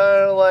people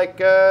are like,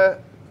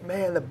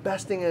 man, the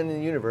best thing in the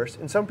universe.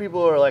 And some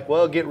people are like,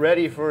 well, get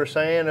ready for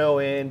cyano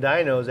and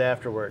dinos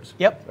afterwards.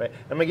 Yep. Right.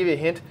 I'm gonna give you a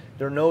hint.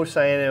 There are no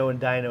cyano and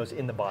dinos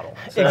in the bottle.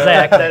 So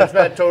Exactly. That's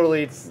not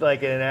totally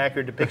like an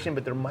accurate depiction,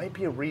 but there might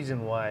be a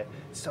reason why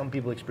some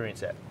people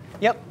experience that.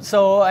 Yep.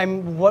 So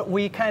what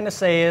we kind of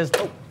say is,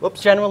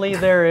 generally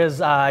there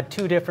is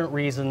 2 different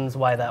reasons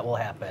why that will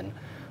happen.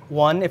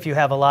 One, if you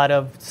have a lot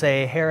of,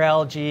 say, hair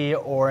algae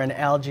or an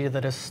algae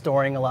that is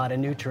storing a lot of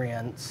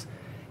nutrients,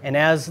 And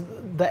as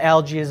the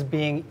algae is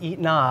being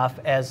eaten off,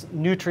 as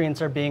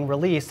nutrients are being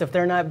released, if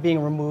they're not being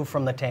removed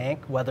from the tank,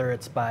 whether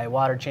it's by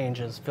water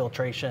changes,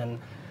 filtration,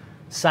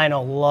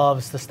 Cyno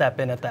loves to step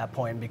in at that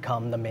point and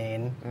become the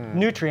main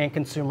nutrient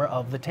consumer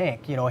of the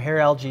tank. You know, hair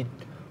algae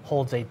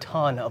holds a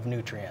ton of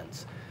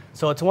nutrients.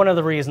 So it's one of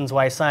the reasons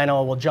why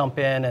Cyno will jump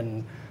in,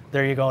 and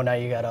there you go, now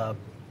you got a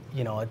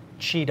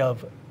sheet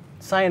of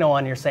Cyno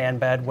on your sand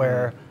bed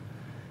where,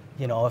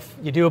 you know, if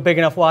you do a big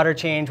enough water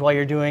change while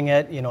you're doing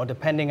it, you know,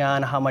 depending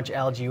on how much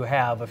algae you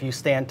have, if you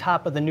stay on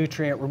top of the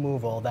nutrient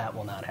removal, that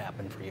will not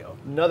happen for you.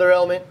 Another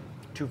element,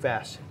 too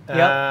fast.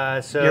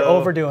 Yep. So you're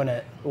overdoing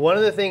it. One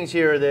of the things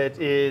here that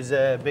is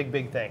a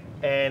big thing,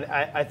 and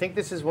I think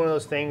this is one of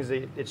those things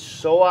that it's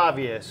so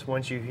obvious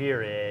once you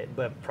hear it,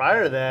 but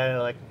prior to that, you're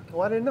like,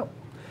 well, I didn't know.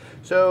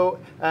 So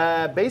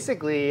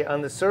basically,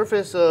 on the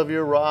surface of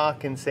your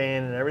rock and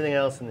sand and everything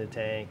else in the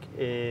tank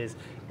is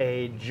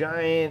a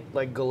giant,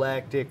 like,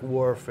 galactic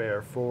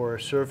warfare for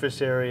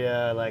surface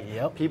area. Like,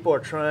 people are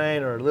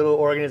trying, or little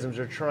organisms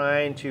are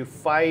trying to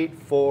fight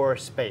for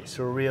space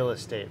or real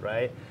estate,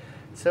 right?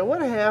 So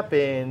what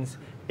happens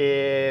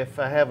if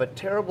I have a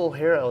terrible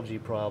hair algae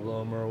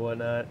problem or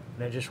whatnot,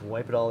 and I just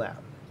wipe it all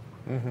out?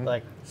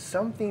 Like,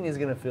 something is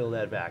going to fill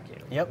that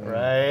vacuum,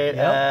 right?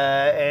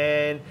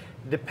 And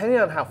depending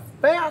on how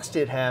fast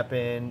it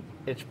happened,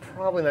 it's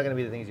probably not going to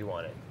be the things you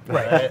wanted,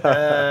 right?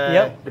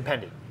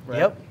 Depending,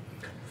 right?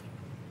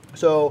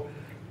 So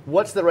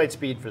what's the right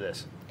speed for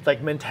this,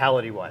 like,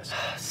 mentality-wise?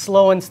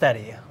 Slow and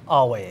steady,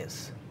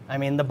 always. I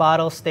mean, the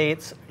bottle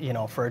states, you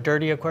know, for a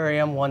dirty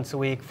aquarium, once a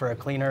week, for a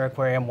cleaner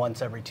aquarium,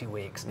 once every 2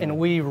 weeks. And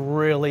we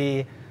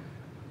really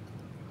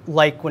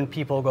like when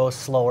people go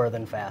slower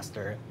than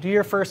faster. Do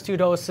your first 2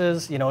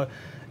 doses, you know,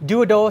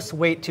 do a dose,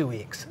 wait 2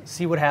 weeks,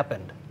 see what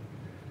happened.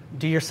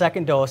 Do your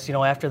second dose, you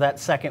know, after that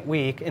second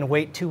week, and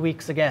wait 2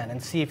 weeks again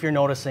and see if you're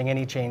noticing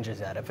any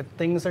changes yet. If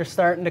things are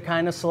starting to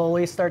kind of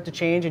slowly start to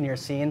change and you're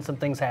seeing some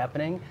things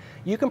happening,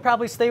 you can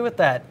probably stay with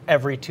that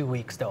every 2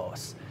 weeks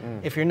dose.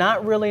 If you're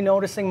not really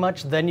noticing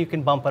much, then you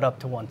can bump it up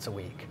to once a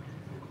week.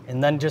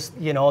 And then just,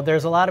 you know,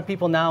 there's a lot of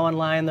people now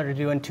online that are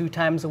doing 2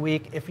 times a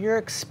week. If you're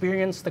an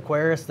experienced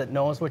aquarist that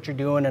knows what you're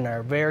doing and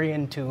are very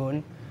in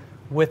tune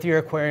with your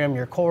aquarium,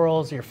 your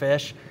corals, your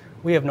fish,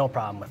 we have no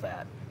problem with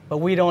that. But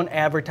we don't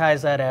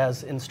advertise that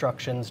as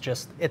instructions,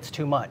 just it's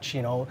too much,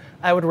 you know.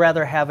 I would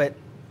rather have it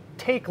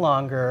take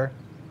longer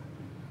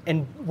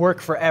and work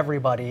for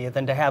everybody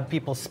than to have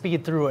people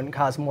speed through it and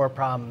cause more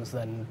problems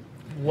than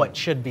what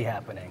should be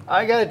happening.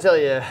 I gotta tell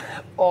you,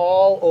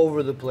 all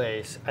over the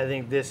place, I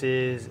think this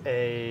is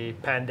a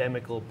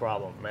pandemical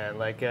problem, man.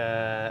 Like,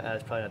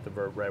 that's probably not the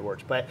right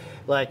words, but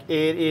like,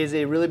 it is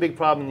a really big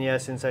problem in the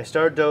essence. I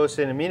start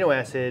dosing amino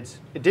acids.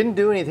 It didn't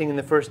do anything in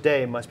the first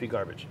day. It must be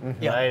garbage,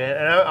 right?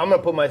 And I'm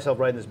gonna put myself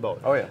right in this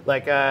boat. Oh yeah.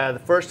 Like,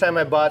 the first time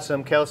I bought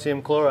some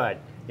calcium chloride,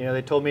 you know,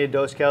 they told me to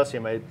dose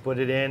calcium. I put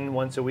it in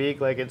once a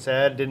week, like it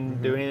said,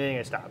 didn't do anything.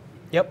 I stopped.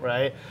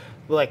 Right.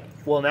 Like,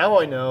 well, now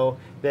I know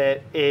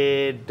that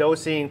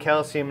dosing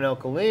calcium and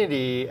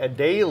alkalinity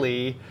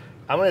daily,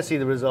 I'm going to see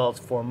the results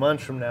 4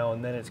 months from now,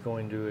 and then it's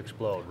going to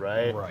explode,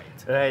 right?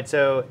 Right.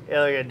 So,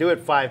 like, I do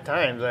it 5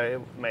 times,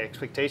 my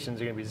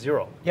expectations are going to be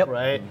 0.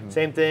 Right.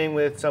 Same thing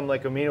with some,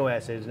 like, amino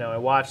acids. Now I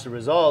watch the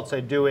results.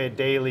 I do it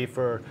daily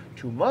for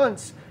 2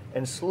 months,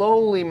 and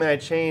slowly, man, I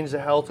change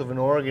the health of an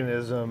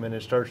organism, and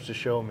it starts to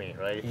show me,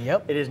 right?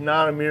 It is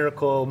not a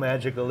miracle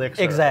magic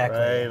elixir. Exactly.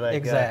 Right? Like,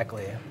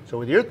 exactly. So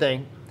with your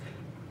thing,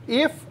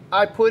 if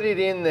I put it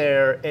in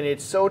there and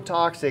it's so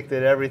toxic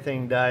that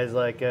everything dies,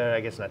 like,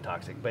 I guess not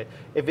toxic, but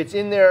if it's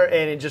in there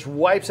and it just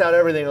wipes out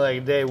everything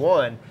like day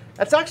one,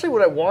 that's actually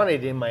what I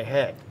wanted in my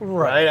head,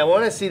 right? I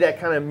want to see that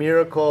kind of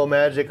miracle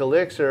magic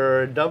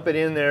elixir, dump it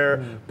in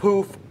there,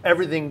 poof,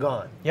 everything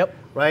gone.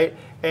 Right?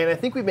 And I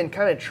think we've been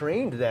kind of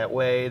trained that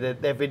way,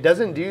 that if it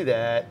doesn't do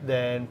that,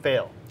 then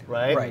fail,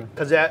 right?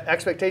 Because that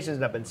expectation's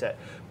not been set.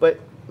 But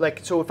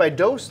like, so if I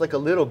dose like a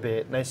little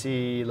bit and I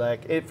see,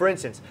 like, for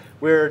instance,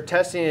 we're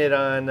testing it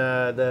on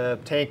the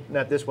tank,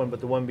 not this one,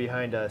 but the one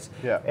behind us,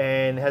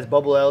 and it has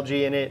bubble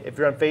algae in it. If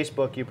you're on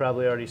Facebook, you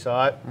probably already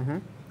saw it,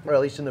 or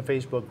at least in the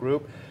Facebook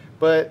group.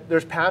 But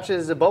there's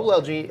patches of bubble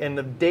algae, and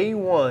the day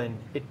one,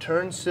 it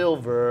turned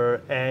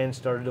silver and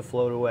started to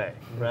float away,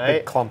 right?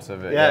 Big clumps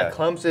of it. Yeah,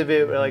 clumps of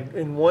it, like,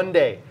 in one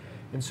day.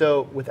 And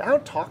so,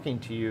 without talking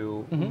to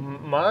you,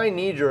 my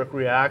knee-jerk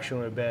reaction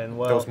would have been,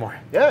 well, dose more.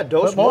 Yeah,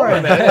 dose more,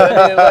 man.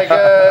 I mean,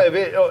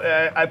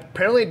 like,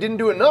 apparently it didn't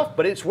do enough,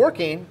 but it's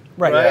working,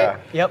 right?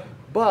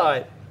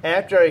 But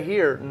after I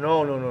hear,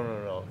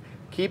 no,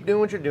 keep doing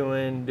what you're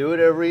doing, do it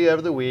every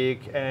other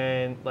week,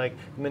 and like,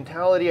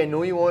 mentality, I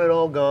know you want it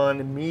all gone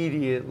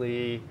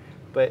immediately,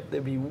 but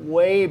it'd be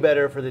way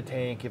better for the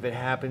tank if it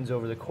happens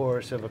over the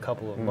course of a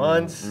couple of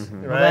months,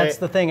 right? Well, that's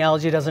the thing.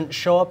 Algae doesn't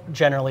show up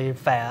generally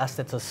fast.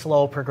 It's a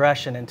slow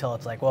progression until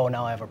it's like, whoa,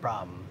 now I have a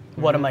problem.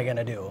 What am I going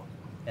to do?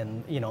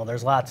 And, you know,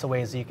 there's lots of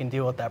ways you can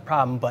deal with that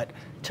problem, but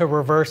to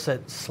reverse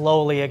it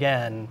slowly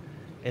again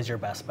is your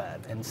best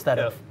bet instead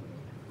of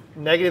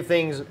negative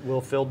things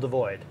will fill the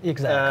void.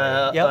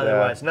 Exactly.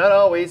 Otherwise, not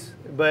always,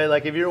 but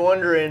like if you're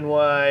wondering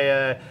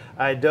why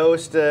I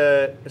dosed,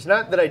 it's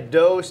not that I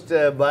dosed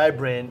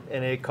Vibrant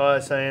and it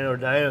caused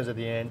cyanodinos at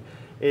the end.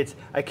 It's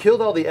I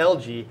killed all the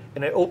algae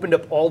and I opened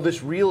up all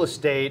this real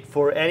estate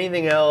for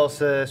anything else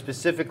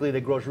specifically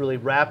that grows really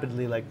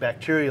rapidly, like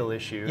bacterial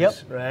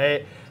issues,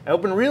 right? I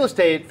opened real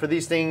estate for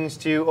these things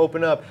to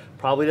open up.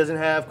 Probably doesn't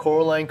have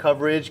coralline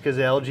coverage because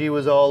algae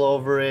was all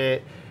over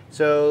it.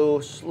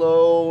 So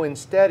slow and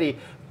steady.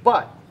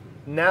 But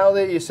now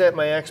that you set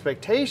my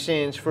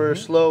expectations for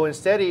slow and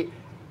steady,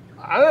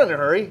 I'm not in a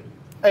hurry.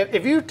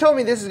 If you told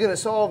me this is going to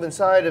solve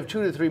inside of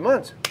 2 to 3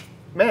 months,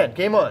 man,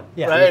 game on,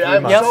 right?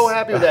 I'm so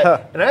happy with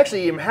that. And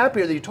actually, I'm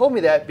happier that you told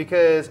me that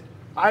because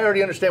I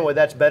already understand why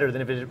that's better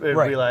than if it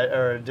realized,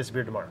 or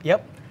disappeared tomorrow.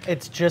 Yep.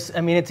 It's just,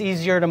 I mean, it's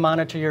easier to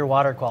monitor your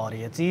water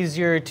quality. It's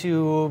easier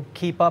to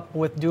keep up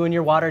with doing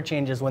your water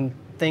changes when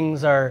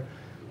things are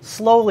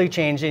slowly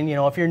changing. You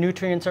know, if your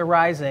nutrients are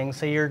rising,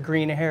 say your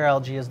green hair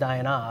algae is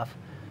dying off,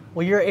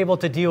 well, you're able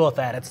to deal with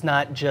that. It's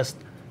not just,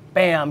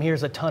 bam,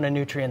 here's a ton of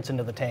nutrients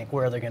into the tank.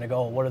 Where are they going to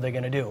go? What are they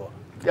going to do?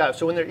 Yeah,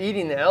 so when they're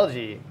eating the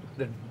algae,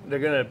 they're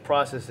going to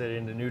process it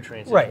into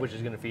nutrients, which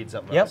is going to feed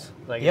something else.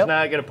 Like it's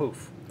not going to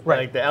poof.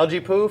 Like the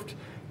algae poofed,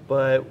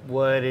 but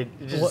what it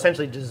just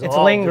essentially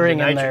dissolved into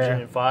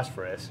nitrogen and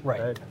phosphorus.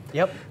 Right.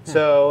 Yep. So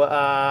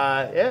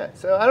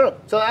so I don't know.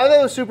 So I thought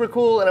it was super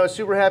cool, and I was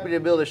super happy to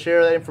be able to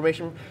share that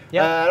information.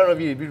 I don't know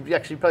if you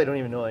actually probably don't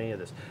even know any of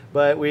this,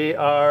 but we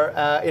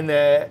are in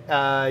the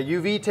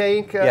UV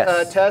tank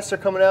tests are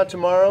coming out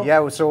tomorrow.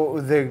 Yeah. So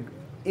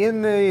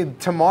in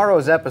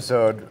tomorrow's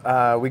episode,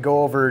 we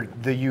go over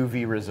the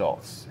UV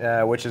results,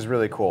 which is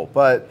really cool.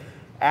 But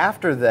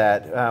after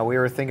that, we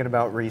were thinking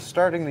about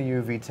restarting the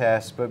UV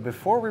test. But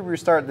before we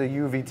restart the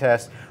UV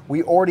test,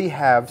 we already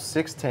have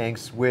 6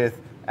 tanks with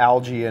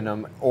algae in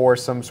them or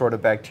some sort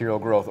of bacterial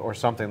growth or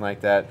something like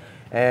that.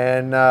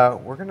 And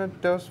we're going to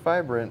dose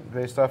Vibrant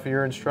based off of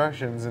your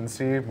instructions and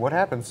see what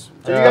happens.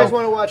 So you guys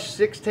want to watch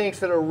 6 tanks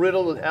that are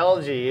riddled with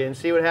algae and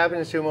see what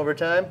happens to them over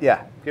time?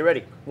 Yeah. Get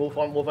ready. We'll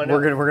find out.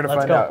 We're going to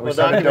find out. We'll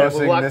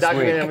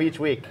document them each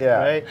week. Yeah.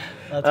 Right?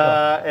 Let's go.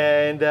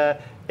 And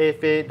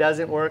if it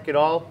doesn't work at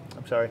all,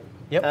 I'm sorry.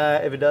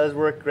 Yep. If it does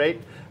work,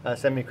 great.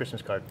 Send me a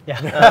Christmas card. Yeah.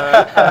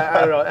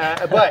 I don't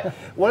know. But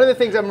one of the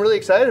things I'm really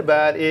excited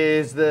about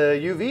is the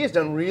UV has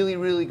done really,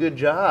 really good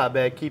job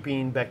at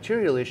keeping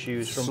bacterial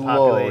issues from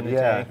populating the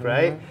tank,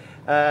 right?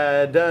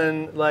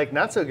 Done like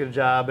not so good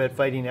job at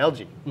fighting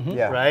algae,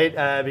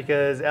 right?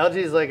 Because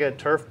algae is like a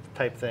turf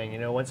type thing. You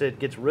know, once it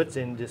gets roots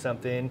into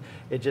something,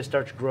 it just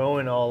starts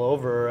growing all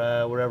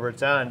over wherever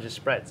it's on, just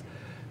spreads.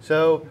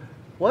 So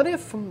what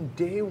if from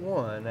day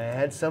one I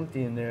had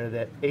something in there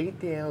that ate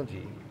the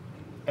algae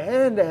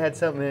and I had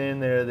something in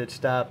there that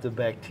stopped the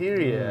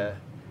bacteria?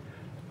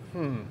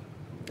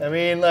 I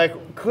mean,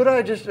 like, could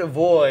I just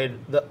avoid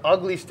the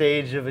ugly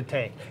stage of a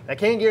tank? I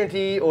can't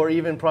guarantee or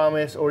even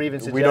promise or even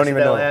suggest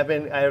that'll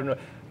happen. I don't know.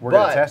 We're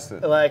going to test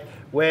it. Like,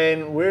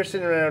 when we're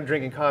sitting around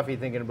drinking coffee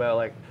thinking about,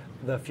 like,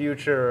 the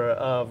future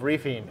of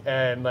reefing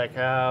and, like,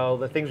 how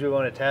the things we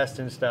want to test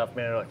and stuff,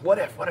 man, are like, what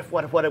if?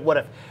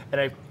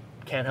 And I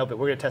can't help it.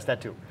 We're going to test that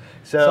too.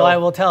 So I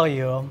will tell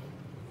you,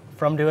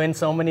 from doing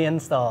so many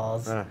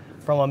installs,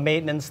 from a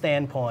maintenance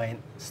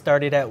standpoint,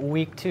 started at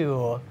week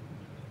 2,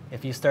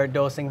 if you start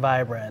dosing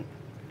Vibrant,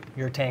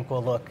 your tank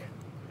will look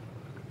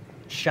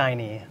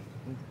shiny.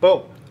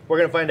 Boom. We're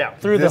going to find out.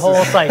 Through the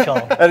whole cycle.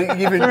 That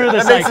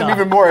makes him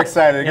even more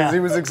excited because he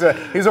was excited.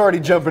 He's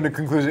already jumping to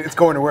conclusion. It's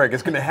going to work.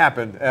 It's going to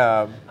happen.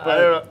 I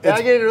don't know.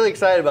 I get really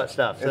excited about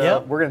stuff.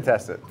 So. We're going to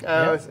test it.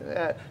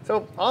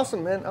 So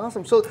awesome, man.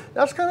 Awesome. So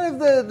that's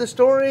kind of the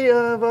story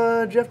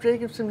of Jeff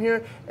Jacobson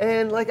here.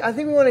 And like, I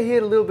think we want to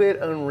hit a little bit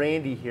on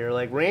Randy here.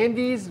 Like,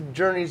 Randy's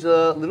journey's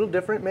a little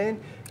different, man.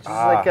 Just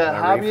like a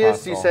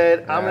hobbyist, you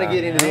said, I'm going to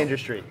get into the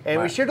industry.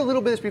 And we shared a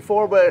little bit of this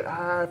before, but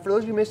for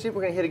those of you who missed it,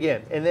 we're going to hit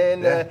again. And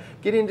then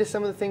get into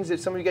some of the things that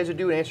some of you guys are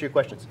doing and answer your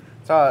questions.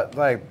 So,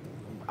 like,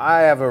 I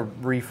have a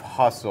reef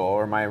hustle,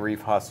 or my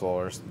reef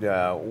hustle,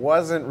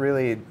 wasn't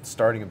really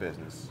starting a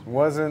business.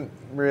 Wasn't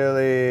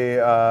really,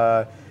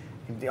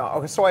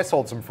 so I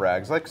sold some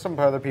frags, like some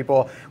other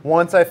people.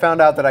 Once I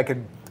found out that I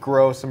could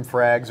grow some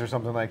frags or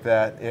something like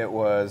that, it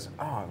was,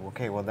 oh,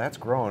 okay, well, that's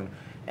grown.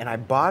 And I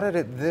bought it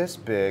at this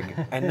big,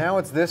 and now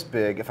it's this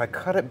big. If I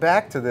cut it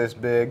back to this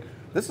big,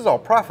 this is all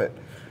profit.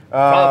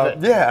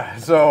 Yeah,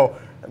 so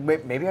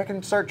maybe I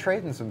can start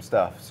trading some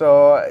stuff.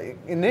 So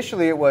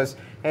initially it was,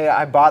 hey,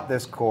 I bought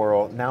this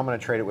coral. Now I'm going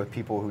to trade it with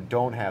people who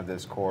don't have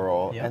this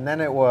coral. Yep. And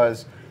then it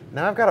was,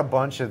 now I've got a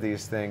bunch of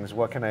these things.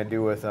 What can I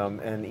do with them?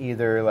 And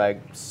either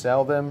like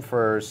sell them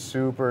for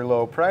super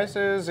low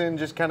prices and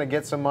just kind of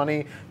get some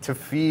money to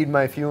feed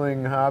my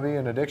fueling hobby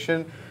and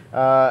addiction.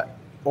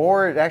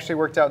 Or it actually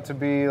worked out to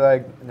be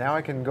like, now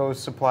I can go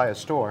supply a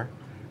store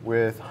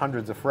with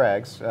hundreds of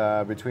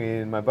frags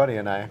between my buddy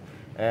and I,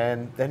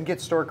 and then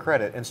get store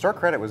credit. And store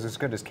credit was as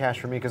good as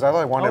cash for me because all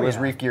I wanted was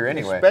reef gear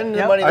anyway. You're spending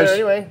the money there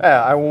anyway.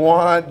 Yeah, I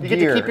want You gear.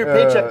 get to keep your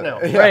paycheck now.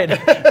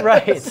 Right,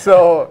 right.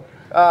 So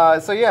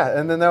So yeah,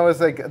 and then that was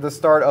like the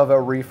start of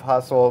a reef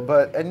hustle,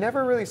 but I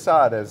never really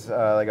saw it as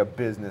like a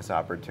business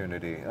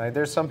opportunity. Like,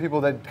 there's some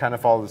people that kind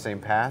of follow the same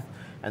path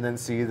and then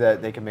see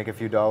that they can make a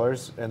few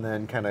dollars and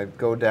then kind of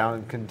go down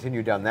and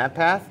continue down that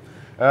path.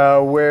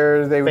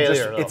 Where they would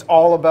it's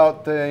all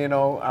about the, you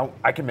know,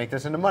 I can make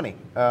this into money.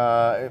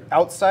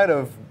 Outside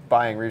of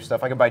buying reef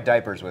stuff, I can buy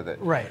diapers with it.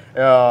 Right.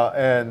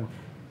 And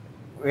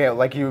yeah,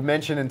 like you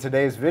mentioned in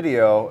today's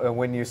video,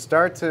 when you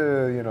start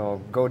to, you know,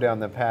 go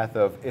down the path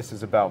of this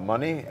is about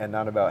money and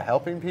not about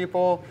helping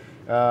people,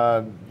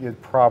 you're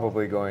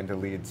probably going to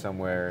lead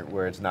somewhere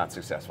where it's not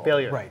successful.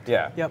 Failure. Right.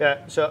 Yeah. Yep.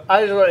 Yeah. So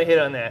I just want to hit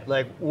on that.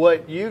 Like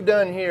what you've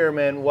done here,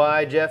 man,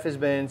 why Jeff has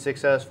been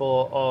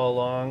successful all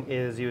along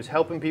is he was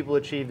helping people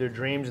achieve their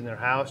dreams in their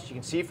house. You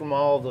can see from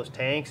all of those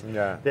tanks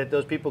that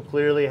those people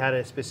clearly had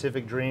a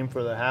specific dream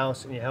for the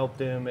house, and you helped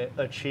them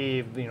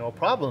achieve, you know, a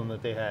problem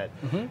that they had.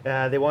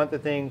 They want the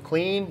thing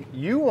clean.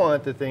 You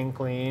want the thing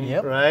clean,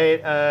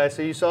 right?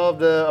 So you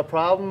solved a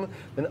problem.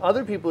 Then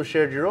other people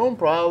shared your own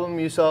problem.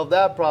 You solved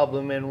that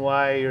problem, and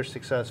why you're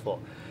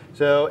successful.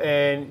 So,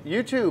 and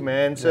you too,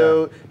 man.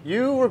 So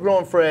you were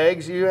growing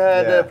frags. You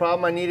had a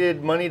problem. I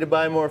needed money to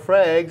buy more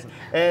frags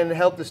and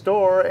help the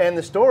store. And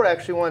the store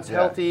actually wants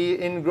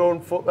healthy,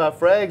 ingrown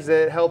frags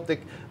that help the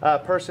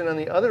person on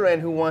the other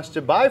end who wants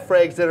to buy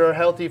frags that are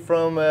healthy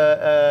from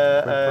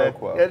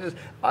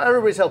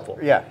everybody's helpful.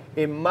 Yeah.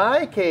 In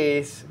my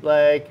case,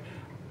 like,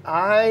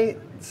 I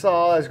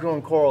saw I was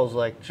growing corals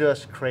like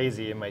just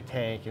crazy in my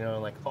tank, you know,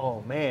 like,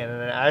 oh man,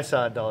 and then I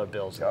saw dollar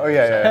bills. Oh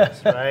yeah,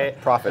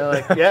 right? Profit.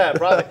 And like,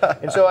 profit.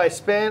 And so I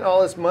spent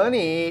all this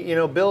money, you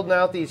know, building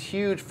out these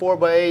huge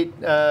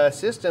 4x8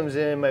 systems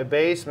in my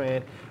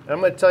basement. And I'm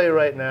going to tell you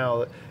right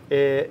now,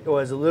 it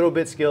was a little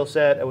bit skill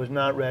set. I was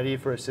not ready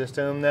for a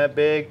system that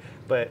big,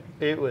 but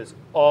it was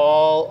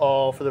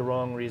all for the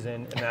wrong reason,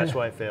 and that's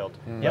why I failed.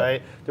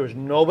 Right? There was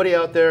nobody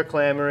out there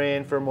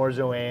clamoring for more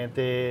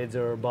zoanthids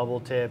or bubble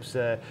tips.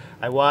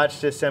 I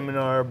watched a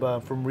seminar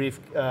from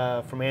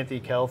Anthony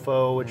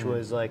Kelfo, which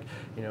was like,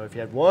 you know, if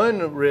you had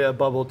one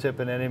bubble tip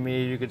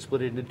anemone, you could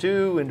split it into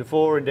 2, into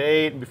 4, into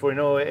 8, and before you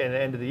know it, at the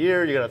end of the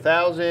year, you got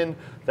 1,000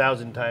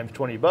 times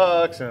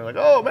 $20, and I'm like,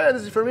 oh man,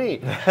 this is for me.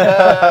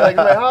 Like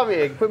my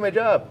hobby, I can quit my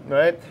job,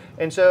 right?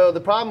 And so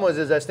the problem was,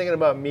 I was thinking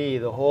about me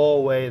the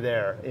whole way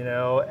there, you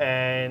know,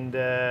 and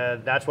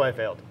that's why I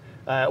failed.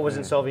 I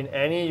wasn't solving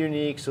any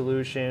unique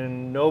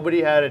solution.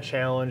 Nobody had a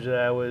challenge that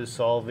I was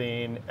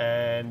solving,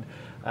 and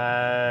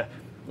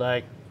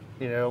like,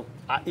 you know,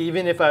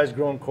 even if I was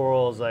growing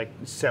corals, like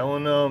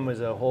selling them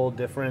is a whole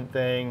different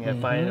thing,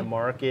 and finding a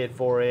market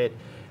for it.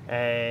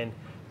 And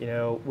you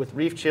know, with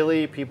Reef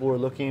Chili, people were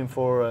looking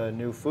for a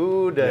new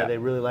food. They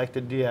really liked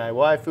the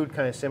DIY food,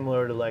 kind of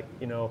similar to, like,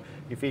 you know,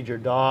 you feed your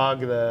dog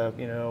the,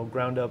 you know,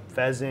 ground up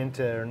pheasant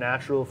or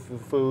natural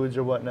foods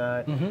or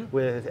whatnot.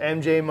 With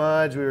MJ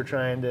Mods, we were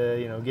trying to,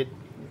 you know,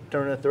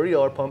 turn a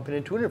 $30 pump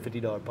into a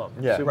 $250 pump.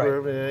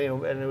 You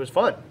know, and it was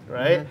fun,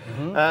 right?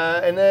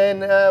 And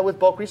then with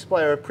Bulk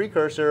Resupply, our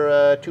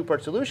precursor,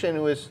 two-part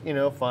solution was, you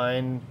know,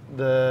 find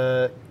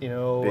the, you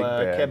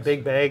know,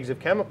 big bags of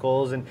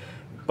chemicals, and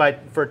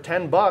for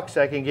 $10,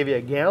 I can give you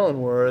a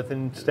gallon worth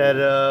instead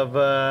of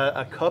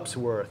a cup's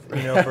worth,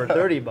 you know, for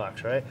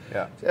 $30, right?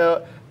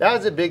 So that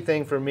was a big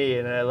thing for me,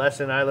 and a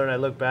lesson I learned. I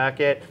look back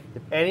at,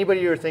 if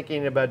anybody were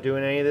thinking about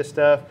doing any of this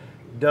stuff,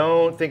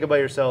 don't think about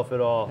yourself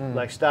at all.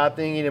 Like, stop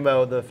thinking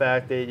about the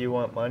fact that you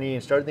want money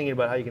and start thinking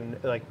about how you can,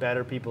 like,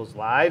 better people's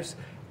lives.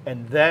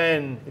 And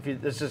then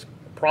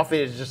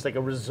profit is just like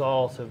a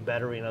result of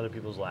bettering other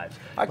people's lives.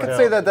 I could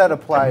say that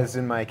applies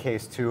in my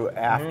case too.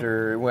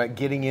 After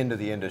getting into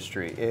the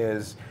industry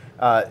is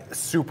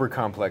super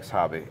complex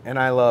hobby, and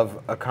I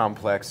love a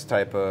complex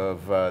type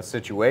of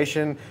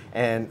situation,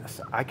 and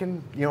I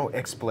can, you know,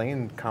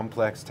 explain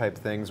complex type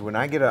things. When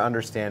I get an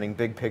understanding,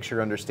 big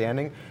picture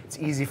understanding, it's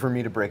easy for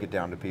me to break it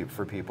down to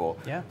for people.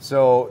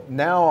 So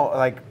now,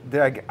 like,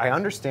 I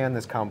understand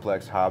this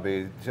complex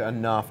hobby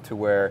enough to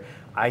where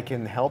I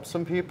can help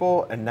some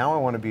people, and now I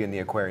want to be in the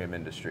aquarium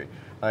industry.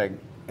 Like,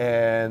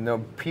 and the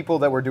people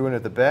that were doing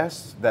it the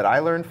best that I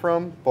learned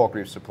from, Bulk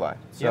Reef Supply.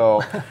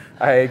 So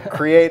I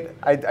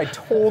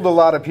told a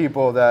lot of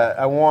people that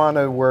I want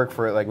to work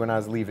for it. Like when I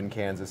was leaving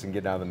Kansas and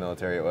getting out of the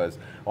military, it was,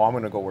 oh, I'm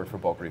going to go work for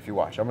Bulk Reef. You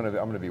watch, I'm going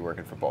to be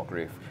working for Bulk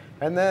Reef.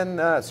 And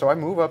then, so I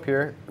move up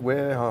here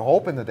with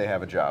hoping that they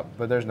have a job,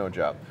 but there's no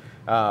job.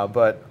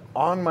 But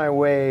on my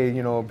way,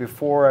 you know,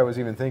 before I was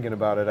even thinking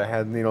about it, I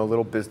had, you know,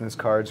 little business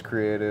cards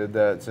created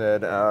that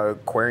said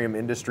aquarium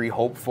industry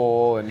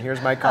hopeful, and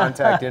here's my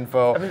contact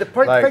info. I mean, the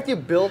fact you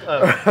built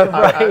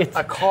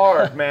a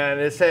card, man,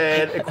 it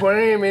said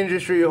aquarium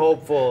industry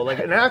hopeful, like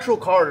an actual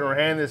card, and we're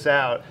handing this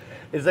out.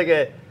 It's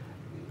like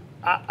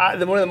one of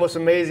the most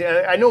amazing.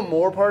 I know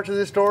more parts of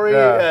this story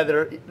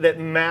that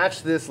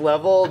match this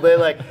level, but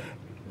like,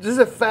 just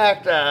the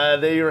fact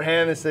that you're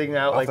handing this thing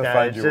out like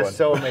that, it's just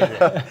so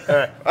amazing. All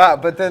right.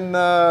 But then,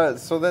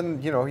 so then,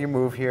 you know, you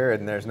move here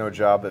and there's no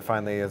job. But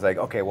finally is like,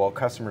 okay, well,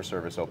 customer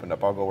service opened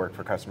up. I'll go work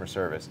for customer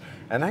service.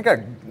 And I got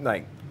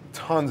like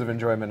tons of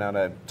enjoyment out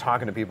of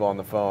talking to people on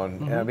the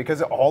phone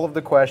because all of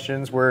the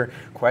questions were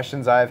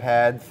questions I've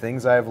had,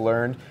 things I've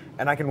learned,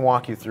 and I can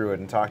walk you through it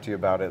and talk to you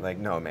about it. Like,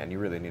 no, man, you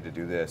really need to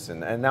do this,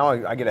 and now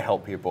I get to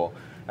help people,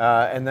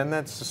 and then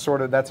that's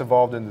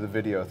evolved into the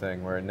video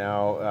thing where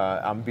now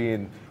I'm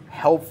being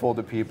helpful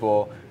to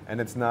people, and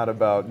it's not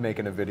about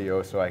making a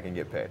video so I can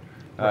get paid.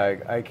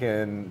 Right. I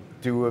can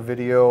do a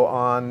video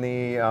on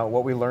the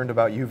what we learned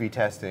about UV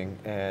testing,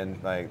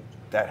 and like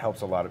that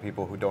helps a lot of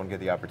people who don't get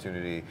the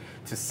opportunity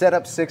to set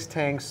up 6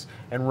 tanks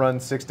and run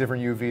 6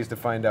 different UVs to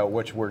find out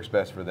which works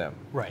best for them.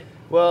 Right.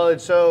 Well,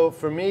 and so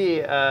for me,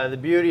 the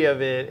beauty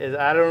of it is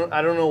I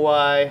don't know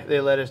why they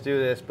let us do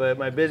this, but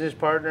my business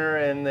partner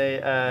and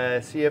the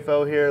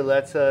CFO here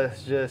lets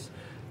us just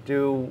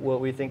do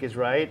what we think is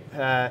right.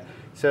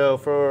 So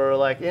for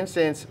like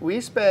instance,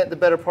 we spent the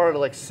better part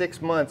of like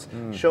 6 months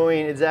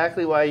showing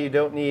exactly why you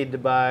don't need to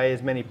buy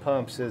as many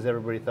pumps as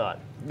everybody thought.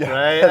 Yeah,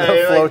 right?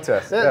 the flow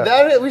test.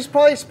 That we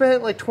probably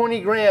spent like 20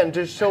 grand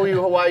to show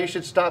you why you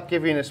should stop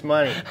giving us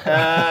money.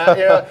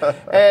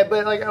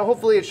 But like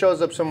hopefully it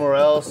shows up somewhere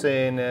else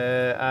in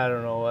I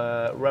don't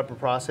know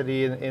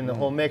reciprocity in the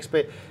whole mix.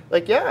 But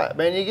like yeah,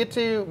 man, you get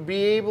to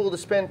be able to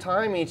spend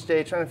time each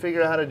day trying to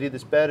figure out how to do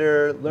this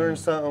better, learn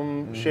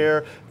something,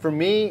 share. For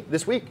me,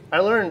 this week I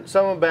learned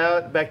something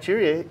about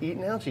bacteria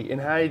eating algae and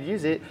how to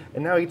use it,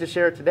 and now I get to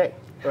share it today.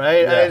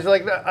 Right? Yeah. It's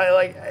like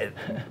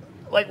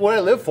what I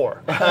live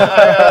for.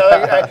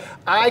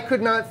 I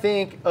could not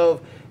think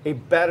of a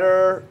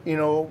better,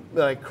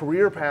 like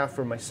career path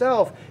for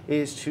myself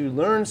is to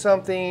learn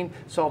something,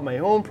 solve my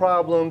own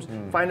problems,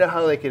 find out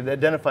how they could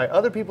identify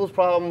other people's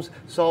problems,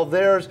 solve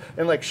theirs,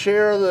 and like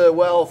share the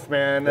wealth,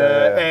 man,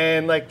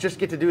 and like just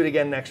get to do it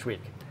again next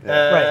week.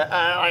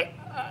 Right.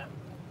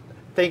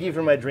 Thank you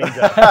for my dream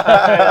job.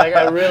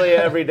 I really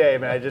every day,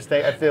 man.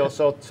 I feel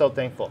so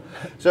thankful.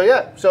 So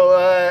yeah. So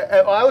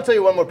I will tell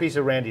you one more piece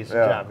of Randy's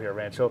job here,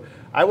 Rand. So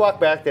I walk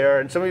back there,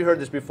 and some of you heard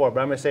this before,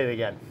 but I'm going to say it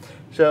again.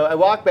 So I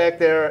walk back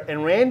there,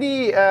 and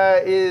Randy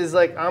is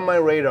like on my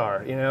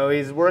radar.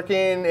 He's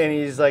working, and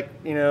he's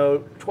like,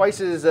 getting twice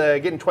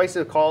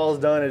as calls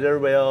done as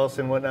everybody else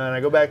and whatnot. And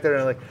I go back there,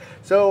 and I'm like,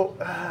 so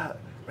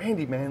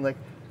Randy, man, like,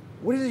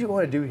 what is it you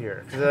want to do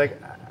here? Because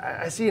like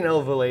I see an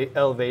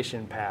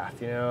elevation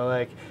path,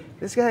 like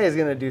this guy is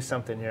going to do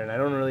something here, and I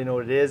don't really know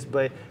what it is,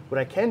 but what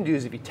I can do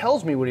is if he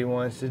tells me what he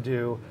wants to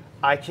do,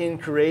 I can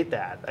create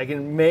that. I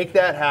can make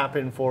that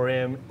happen for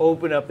him,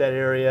 open up that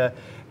area,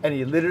 and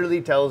he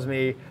literally tells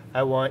me,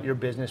 I want your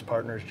business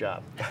partner's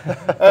job.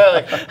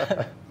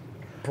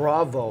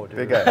 Bravo, dude.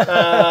 Big guy.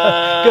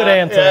 Good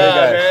answer.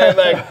 Yeah, man,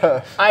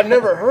 like, I've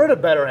never heard a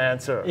better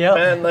answer. Yep.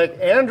 And like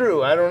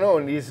Andrew, I don't know,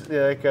 and he's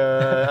like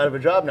out of a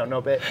job now. No,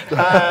 but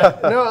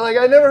no, like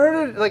I never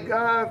heard it. Like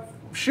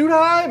shoot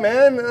high,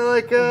 man.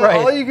 Like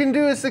all you can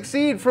do is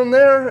succeed from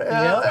there.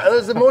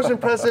 That's the most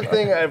impressive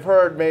thing I've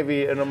heard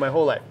maybe in my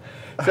whole life.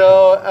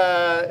 So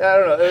I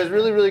don't know. It was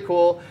really, really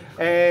cool.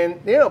 And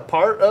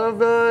part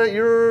of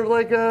your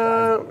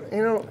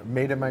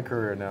made in my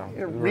career now.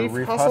 Reef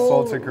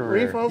hustle to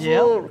career. Reef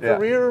hustle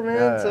career, man.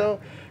 Yeah. So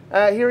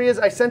here he is.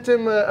 I sent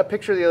him a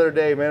picture the other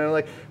day, man. And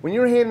like when you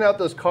were handing out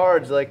those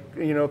cards, like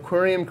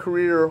Aquarium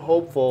Career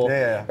Hopeful.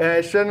 Yeah. And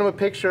I sent him a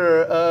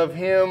picture of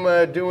him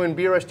doing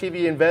BRS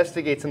TV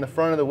Investigates on the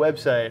front of the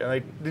website. And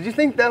like, did you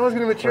think that was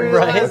going to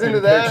materialize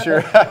into that?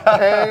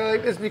 And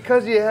like, it's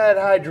because you had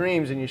high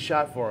dreams and you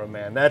shot for him,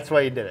 man. That's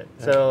why you did it.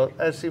 So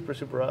that's super,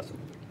 super awesome.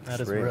 That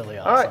is really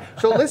awesome. All right,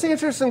 so let's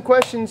answer some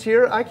questions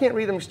here. I can't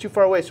read them; it's too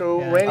far away. So,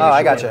 Randy,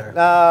 I got you.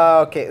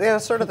 Okay, yeah,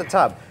 let's start at the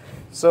top.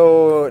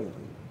 So,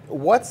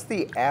 what's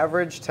the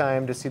average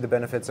time to see the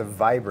benefits of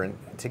Vibrant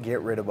to get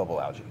rid of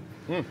bubble algae?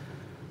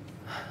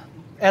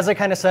 As I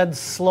kind of said,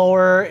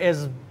 slower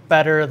is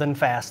better than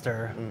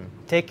faster.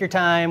 Take your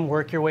time,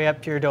 work your way up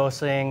to your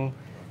dosing.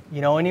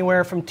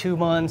 Anywhere from 2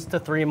 months to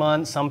 3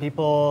 months. Some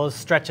people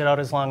stretch it out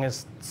as long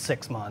as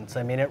 6 months.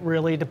 I mean, it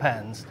really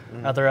depends.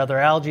 Are there other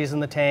algae in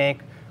the tank?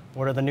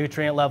 What are the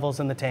nutrient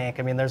levels in the tank?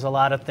 I mean, there's a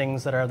lot of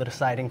things that are the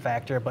deciding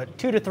factor, but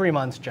 2 to 3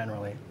 months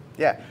generally.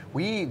 Yeah,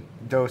 we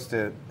dosed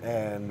it,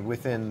 and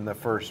within the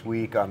first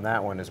week on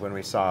that one is when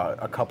we saw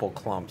a couple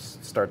clumps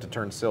start to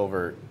turn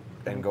silver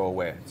and go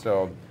away.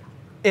 So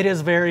it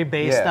is very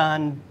based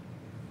on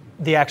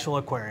the actual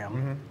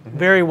aquarium.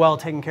 Very well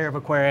taken care of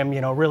aquarium.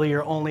 Really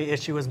your only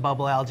issue is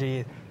bubble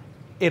algae.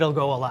 It'll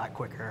go a lot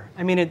quicker.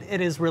 I mean,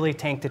 it is really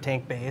tank to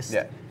tank based.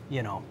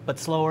 But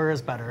slower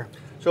is better.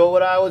 So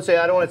what I would say,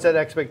 I don't want to set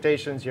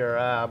expectations here,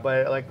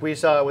 but like we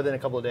saw it within a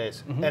couple of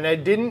days. And I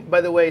didn't, by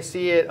the way,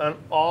 see it on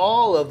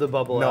all of the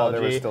bubble algae. No,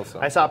 there was still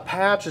some. I saw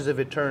patches of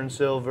it turn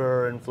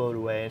silver and float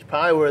away. It's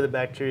probably where the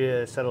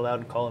bacteria settled out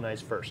and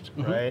colonized first,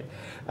 right?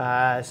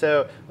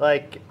 So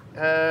like,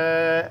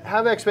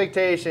 have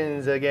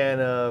expectations again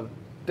of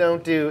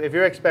if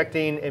you're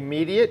expecting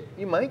immediate,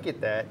 you might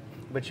get that,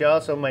 but you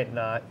also might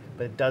not.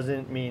 But it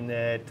doesn't mean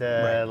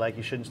that like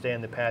you shouldn't stay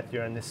on the path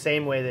you're on. The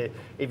same way that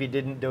if you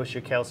didn't dose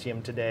your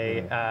calcium today,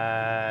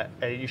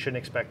 you shouldn't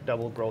expect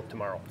double growth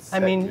tomorrow. I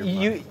mean,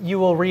 you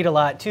will read a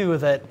lot too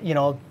that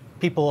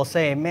people will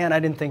say, man, I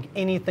didn't think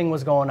anything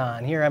was going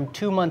on. Here I'm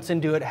 2 months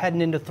into it,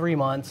 heading into 3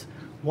 months.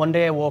 One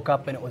day I woke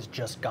up and it was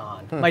just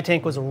gone. My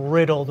tank was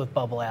riddled with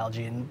bubble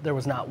algae and there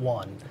was not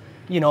one.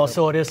 You know,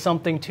 so it is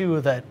something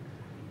too that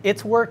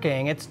it's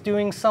working, it's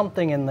doing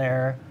something in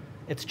there.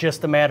 It's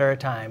just a matter of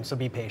time, so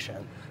be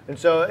patient. And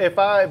so if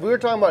we were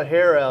talking about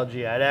hair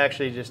algae, I'd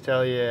actually just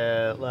tell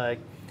you like,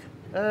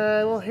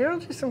 well, hair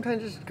algae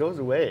sometimes just goes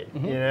away.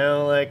 You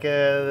know, like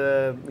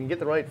you get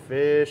the right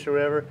fish or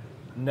whatever.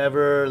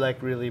 Never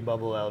like really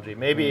bubble algae.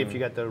 Maybe if you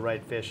got the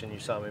right fish and you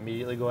saw them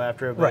immediately go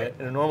after it. But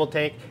in a normal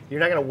tank,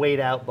 you're not going to wait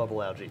out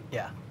bubble algae.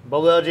 Yeah.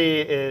 Bubble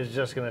algae is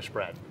just going to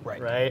spread.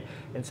 Right.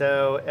 And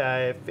so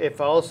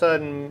if all of a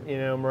sudden, you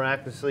know,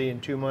 miraculously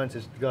in 2 months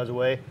it goes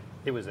away,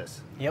 it was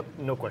this. Yep.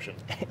 No question.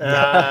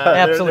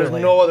 Absolutely.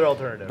 There's no other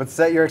alternative. But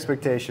set your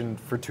expectation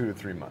for 2 to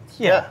 3 months.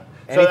 Yeah.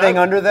 Anything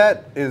under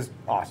that is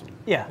awesome.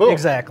 Yeah, Boom.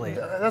 exactly.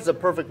 That's a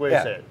perfect way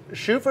to say it.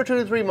 Shoot for 2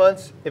 to 3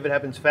 months. If it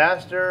happens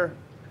faster,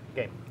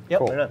 game. Yep.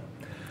 Cool. Right on.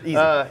 Easy.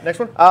 Next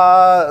one.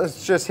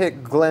 Let's just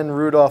hit Glenn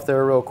Rudolph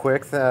there real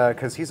quick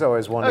because he's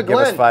always wanted to give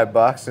us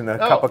 $5 and a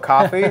cup of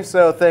coffee.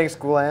 So thanks,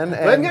 Glenn.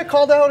 Glenn got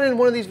called out in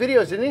one of these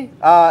videos, didn't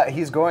he?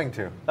 He's going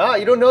to.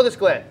 You don't know this,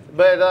 Glenn,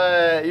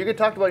 but you get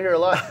talked about here a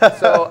lot.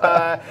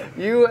 So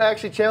you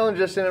actually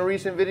challenged us in a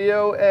recent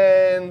video,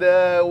 and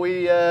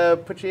we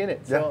put you in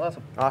it. So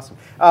awesome.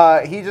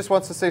 He just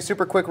wants to say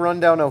super quick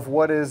rundown of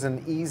what is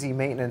an easy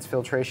maintenance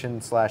filtration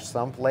 /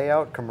 sump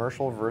layout,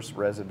 commercial versus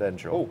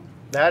residential. Oh,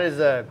 that is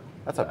a.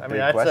 That's a big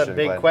that's question, a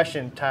big Glenn.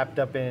 question tapped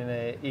up in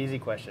an easy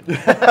question.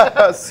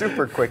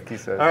 Super quick, he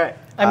said. All right.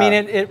 I mean,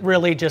 it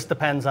really just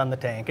depends on the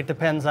tank. It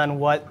depends on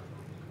what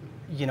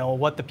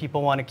the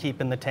people want to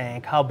keep in the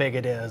tank, how big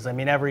it is. I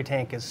mean, every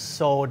tank is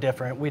so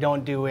different. We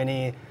don't do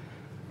any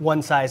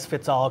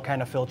one-size-fits-all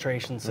kind of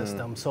filtration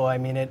system. So, I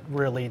mean, it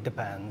really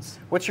depends.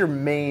 What's your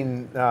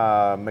main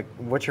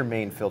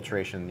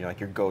filtration, like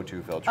your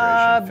go-to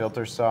filtration?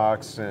 Filter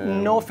socks?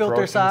 And no filter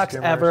protein socks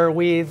skimmers? ever.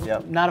 We've not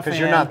a fan. Because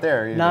you're not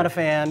there either. Not a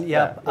fan,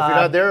 yep. If you're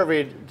not there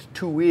every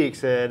 2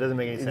 weeks, it doesn't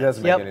make any sense. It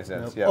doesn't make any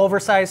sense, yep.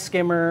 Oversized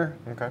skimmer.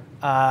 Okay.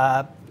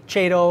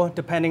 Chaeto,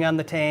 depending on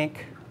the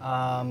tank.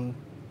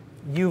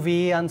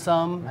 UV on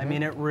some. I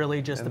mean, it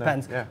really just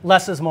depends.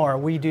 Less is more.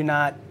 We do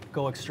not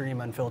go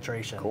extreme on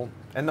filtration. Cool.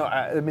 And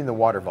the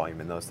water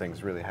volume in those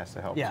things really has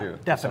to help too. Yeah,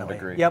 definitely. To some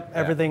degree. Yep,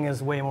 everything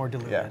is way more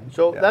diluted. Yeah.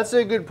 So that's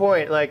a good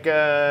point. Like,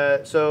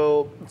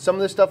 so some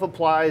of this stuff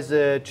applies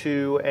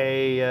to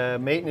a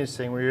maintenance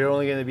thing where you're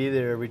only going to be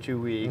there every 2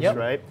 weeks,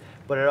 right?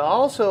 But it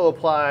also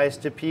applies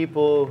to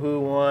people who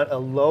want a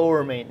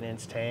lower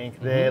maintenance tank.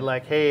 They're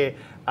like, hey,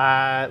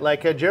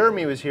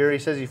 Jeremy was here. He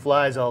says he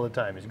flies all the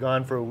time. He's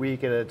gone for a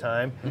week at a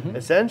time.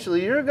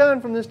 Essentially, you're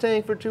gone from this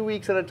tank for 2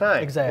 weeks at a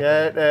time.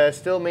 Exactly.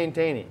 Still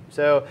maintaining.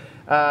 So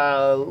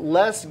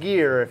less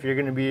gear if you're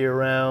going to be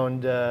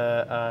around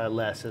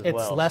less as well.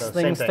 It's less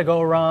things to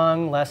go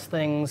wrong, less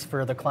things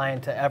for the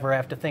client to ever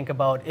have to think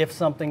about if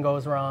something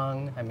goes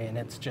wrong. I mean,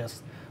 it's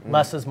just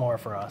less is more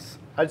for us.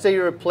 I'd say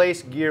you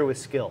replace gear with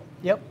skill.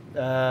 Yep.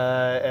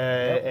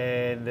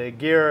 And the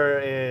gear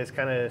is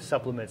kind of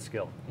supplement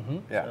skill.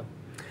 Yeah.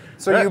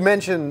 So you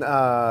mentioned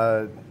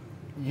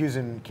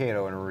using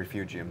Chaeto in a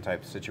refugium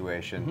type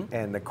situation,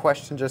 and the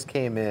question just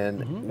came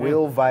in,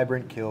 will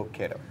Vibrant kill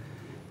Chaeto?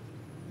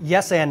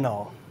 Yes and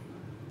no.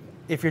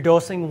 If you're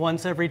dosing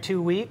once every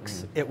 2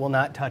 weeks, it will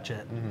not touch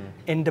it.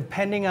 And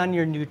depending on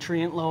your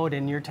nutrient load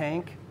in your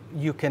tank,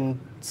 you can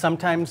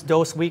sometimes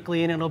dose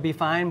weekly and it'll be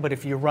fine, but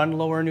if you run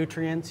lower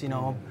nutrients,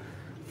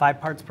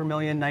 5 parts per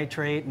million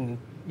nitrate and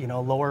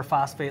lower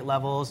phosphate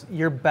levels,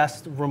 you're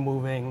best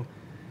removing.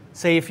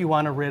 Say if you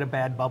want to rid a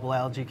bad bubble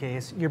algae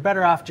case, you're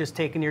better off just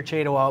taking your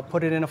Chaeto out,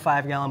 put it in a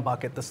 5-gallon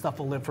bucket. The stuff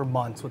will live for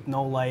months with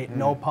no light,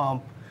 no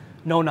pump,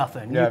 no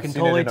nothing. Yeah, you can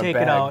totally take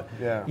it out,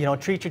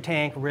 treat your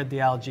tank, rid the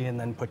algae, and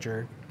then put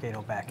your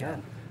Chaeto back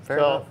in.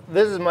 So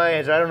this is my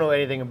answer. I don't know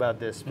anything about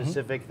this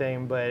specific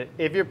thing, but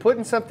if you're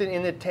putting something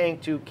in the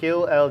tank to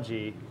kill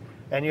algae,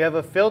 and you have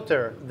a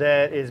filter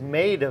that is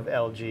made of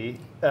algae,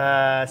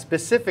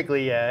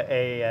 specifically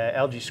a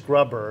algae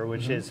scrubber,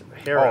 which is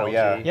hair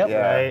algae,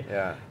 right?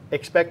 Yeah.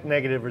 Expect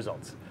negative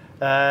results.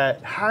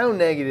 How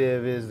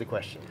negative is the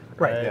question?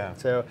 Right. Yeah.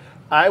 So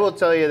I will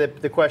tell you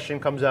that the question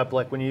comes up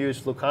like when you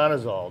use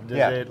fluconazole,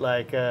 does it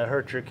like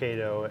hurt your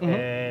Chaeto?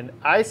 And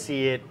I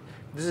see it.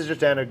 This is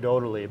just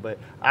anecdotally, but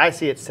I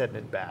see it setting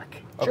it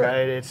back.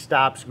 Right? It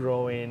stops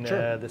growing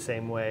the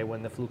same way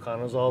when the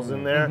fluconazole's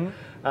in there,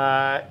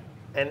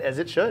 and as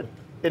it should.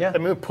 I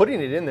mean, putting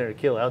it in there to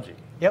kill algae.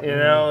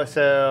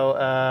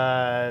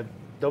 So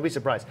don't be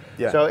surprised.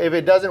 So if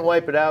it doesn't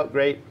wipe it out,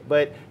 great.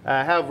 But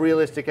have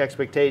realistic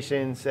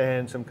expectations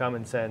and some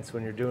common sense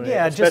when you're doing it,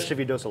 especially if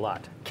you dose a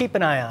lot. Keep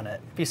an eye on it.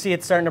 If you see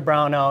it starting to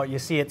brown out, you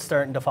see it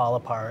starting to fall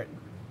apart,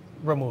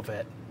 remove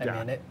it. I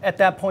mean, at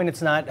that point,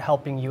 it's not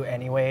helping you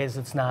anyways.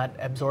 It's not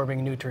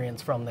absorbing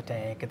nutrients from the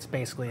tank. It's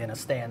basically in a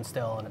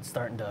standstill, and it's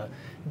starting to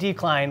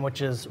decline,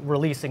 which is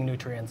releasing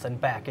nutrients and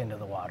back into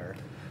the water.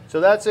 So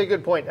that's a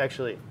good point,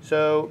 actually.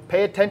 So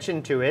pay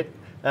attention to it.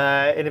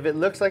 And if it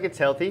looks like it's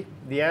healthy,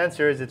 the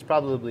answer is it's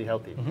probably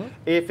healthy.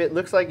 If it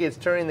looks like it's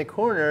turning the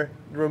corner,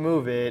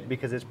 remove it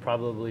because it's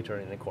probably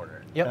turning the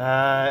corner. Yep.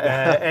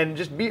 And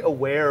just be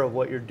aware of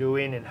what you're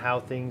doing and how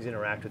things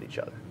interact with each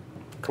other.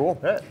 Cool.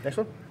 All right, next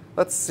one.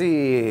 Let's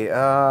see.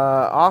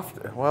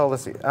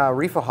 Let's see.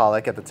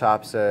 Reefaholic at the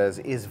top says,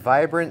 "Is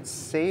Vibrant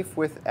safe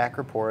with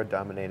Acropora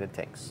dominated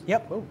tanks?"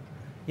 Yep. Ooh.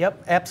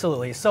 Yep,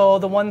 absolutely. So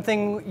the one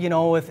thing,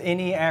 with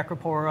any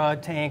Acropora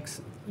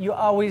tanks, you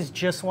always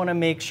just want to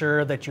make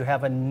sure that you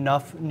have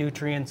enough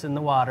nutrients in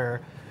the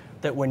water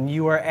that when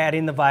you are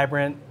adding the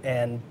Vibrant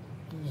and,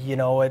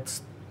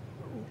 it's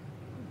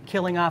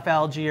killing off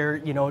algae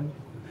or,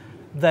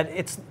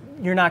 that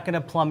you're not going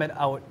to plummet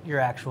out your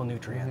actual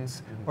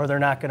nutrients or they're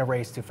not going to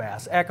race too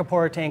fast.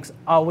 Acropora tanks,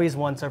 always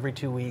once every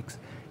 2 weeks.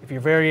 If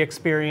you're very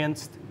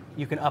experienced,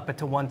 you can up it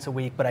to once a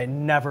week, but I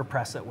never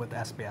press it with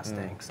SBS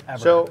tanks, ever.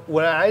 So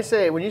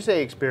when you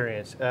say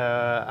experience,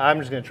 I'm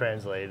just going to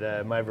translate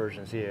my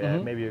versions here.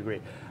 Maybe you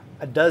agree.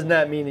 It does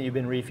not mean that you've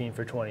been reefing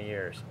for 20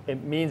 years.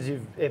 It means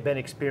you've been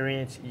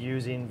experienced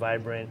using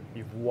Vibrant.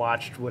 You've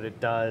watched what it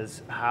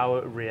does, how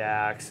it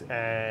reacts,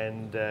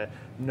 and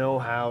know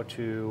how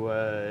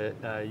to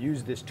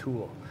use this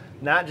tool.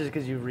 Not just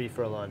because you've reefed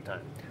for a long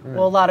time.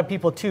 Well, a lot of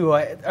people too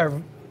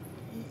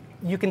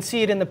you can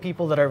see it in the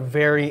people that are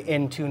very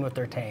in tune with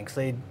their tanks.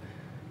 They,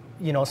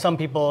 some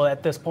people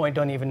at this point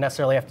don't even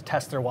necessarily have to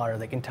test their water.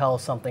 They can tell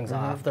something's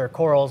off. Their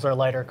corals are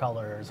lighter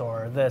colors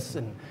or this,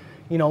 and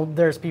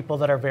there's people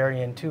that are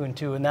very in tune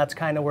too, and that's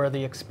kind of where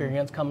the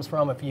experience comes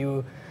from. If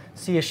you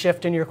see a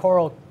shift in your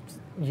coral,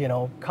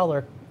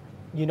 color,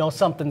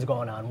 something's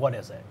going on. What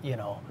is it?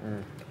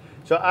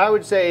 So I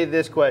would say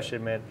this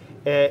question, man.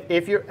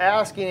 If you're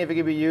asking if it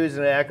could be used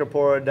in an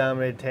Acropora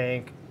dominated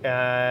tank,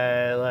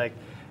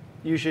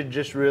 you should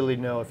just really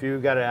know if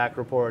you've got an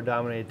Acropora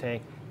dominated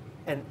tank,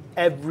 and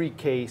every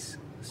case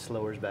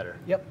slower is better.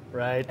 Yep.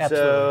 Right.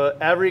 Absolutely. So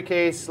every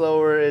case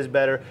slower is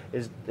better.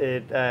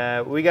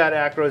 We got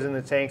acros in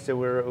the tanks that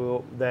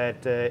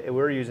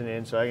we're using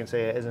in, so I can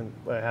say it isn't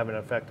having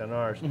an effect on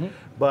ours.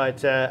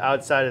 But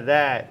outside of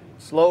that,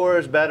 slower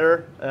is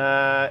better,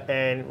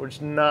 and it's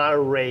not a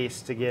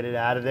race to get it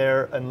out of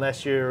there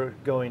unless you're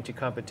going to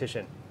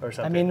competition or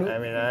something.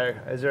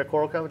 Is there a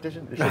coral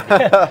competition?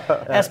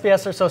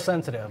 SBS are so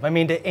sensitive.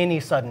 To any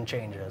sudden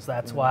changes.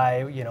 That's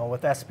why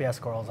with SBS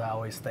corals, I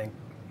always think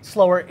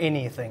slower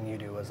anything you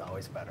do is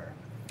always better.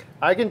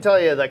 I can tell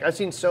you, I've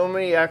seen so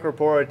many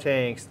Acropora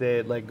tanks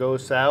that go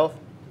south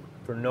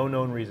for no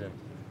known reason.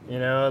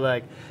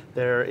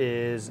 There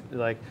is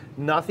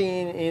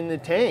nothing in the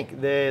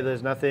tank.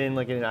 There's nothing in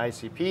an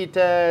ICP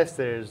test.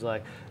 There's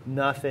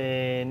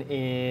nothing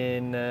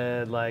in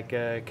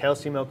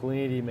calcium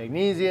alkalinity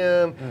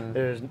magnesium.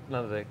 There's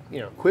none of the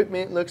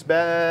equipment looks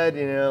bad.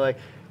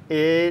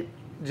 It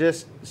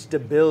just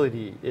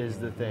stability is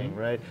the thing,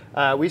 right?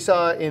 We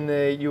saw in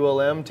the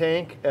ULM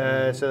tank.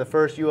 So the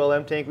first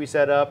ULM tank we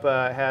set up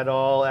had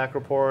all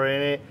Acropora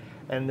in it.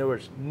 And there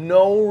was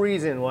no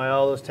reason why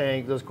all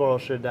those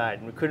corals should have died.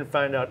 And we couldn't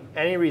find out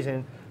any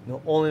reason. The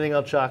only thing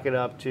I'll chalk it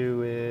up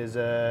to is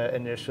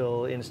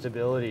initial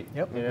instability.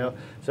 Yep.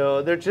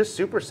 So they're just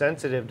super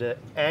sensitive to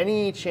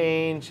any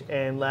change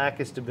and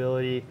lack of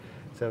stability.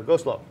 So go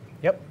slow.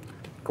 Yep.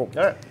 Cool.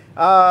 All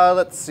right.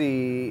 Let's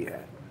see.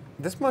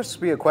 This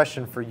must be a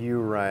question for you,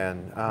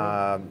 Ryan.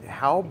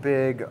 How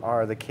big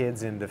are the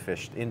kids into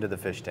the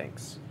fish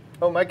tanks?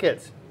 Oh, my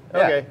kids. Yeah.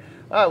 Okay.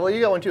 Well,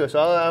 you got one too, so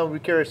I'll be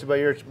curious about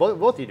yours.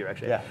 Both of you do,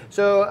 actually. Yeah.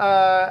 So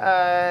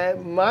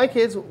my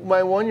kids,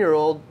 my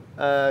 1-year-old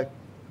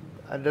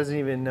doesn't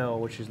even know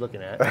what she's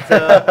looking at.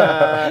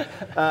 So,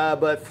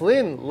 but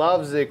Flynn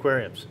loves the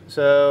aquariums.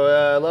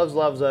 So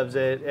loves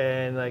it,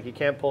 and you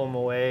can't pull him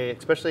away.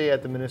 Especially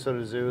at the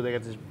Minnesota Zoo, they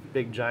got this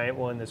big giant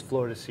one that's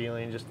floor to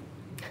ceiling, just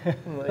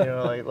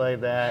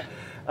like that.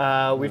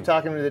 We've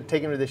taken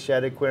him to the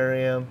Shed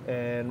Aquarium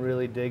and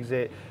really digs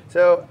it.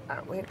 So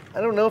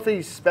I don't know if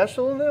he's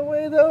special in that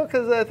way though,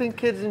 because I think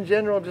kids in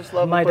general just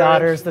love. My aquariums.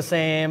 daughter's the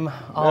same.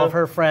 All of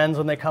her friends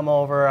when they come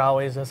over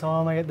always just,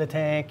 oh my God, the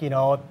tank.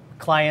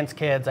 Clients'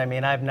 kids.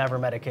 I've never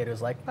met a kid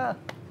who's like, not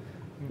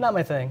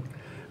my thing.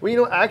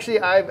 Well,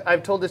 actually,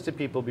 I've told this to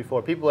people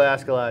before. People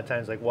ask a lot of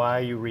times, why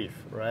you reef,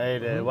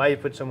 right? And why you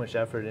put so much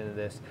effort into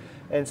this.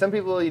 And some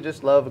people, you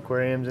just love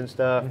aquariums and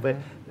stuff, but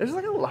there's a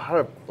lot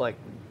of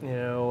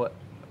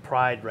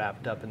pride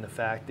wrapped up in the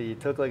fact that you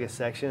took a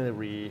section of the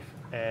reef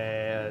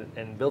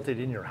and built it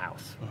in your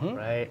house,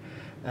 right?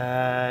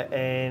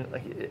 And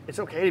it's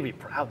okay to be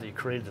proud that you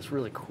created this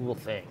really cool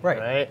thing,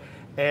 right?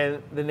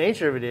 And the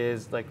nature of it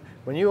is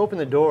when you open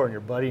the door and your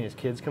buddy and his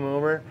kids come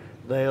over,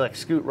 they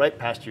scoot right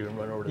past you and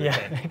run over to the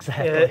tank. Yeah,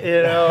 exactly.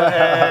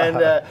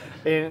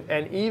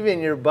 And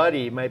even your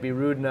buddy might be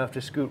rude enough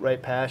to scoot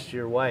right past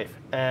your wife,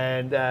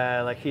 and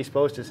he's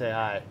supposed to say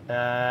hi,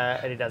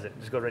 and he doesn't.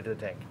 Just go right to the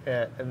tank,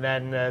 and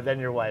then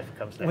your wife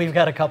comes next. We've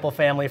got a couple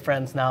family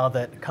friends now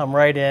that come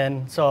right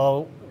in.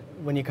 So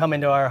when you come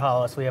into our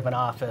house, we have an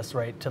office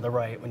right to the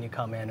right when you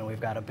come in, and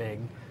we've got a big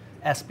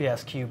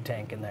SBS cube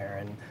tank in there,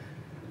 and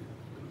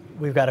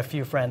we've got a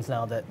few friends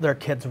now that their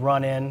kids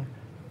run in.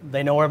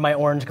 They know where my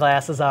orange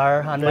glasses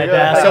are on my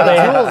desk. So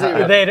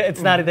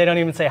they don't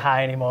even say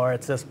hi anymore.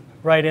 It's just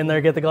right in there,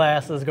 get the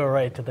glasses, go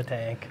right to the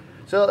tank.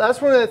 So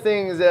that's one of the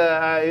things,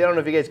 I don't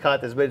know if you guys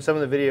caught this, but some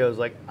of the videos,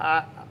 like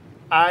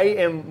I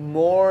am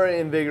more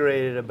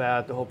invigorated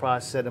about the whole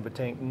process of setting up a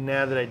tank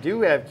now that I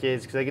do have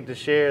kids, because I get to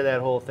share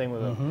that whole thing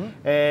with them.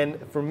 And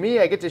for me,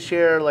 I get to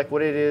share like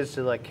what it is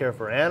to like care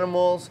for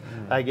animals.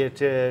 I get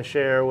to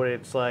share what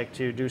it's like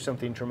to do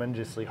something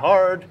tremendously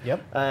hard.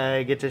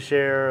 I get to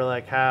share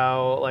like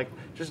how like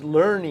just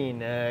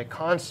learning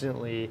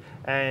constantly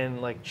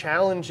and like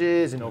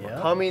challenges and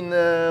overcoming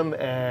them.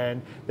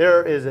 And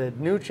there is a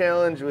new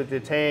challenge with the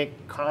tank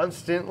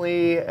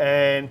constantly.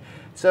 And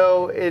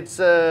so it's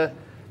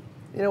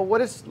you know,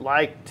 what it's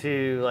like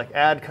to like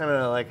add kind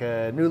of like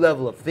a new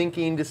level of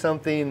thinking to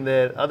something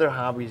that other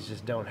hobbies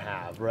just don't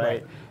have,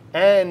 right?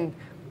 And,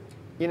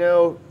 you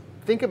know,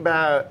 think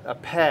about a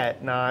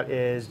pet not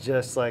as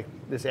just like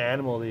this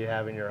animal that you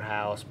have in your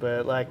house,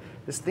 but like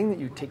this thing that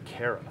you take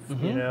care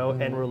of, you know,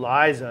 and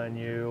relies on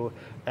you.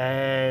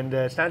 And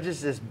it's not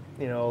just this,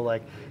 you know,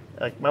 like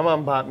my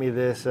mom bought me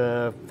this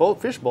full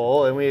fish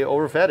bowl and we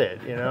overfed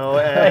it, you know,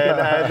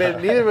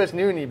 and neither of us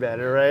knew any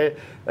better, right?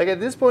 Like at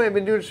this point, I've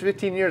been doing this for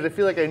 15 years. I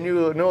feel like I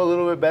know a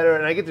little bit better,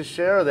 and I get to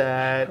share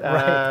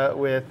that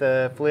with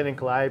Flynn and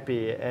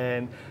Calliope,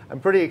 and I'm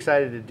pretty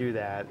excited to do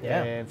that.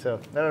 And so,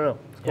 I don't know.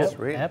 It's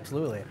cool.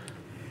 Absolutely.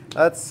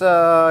 That's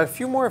a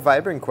few more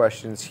Vibrant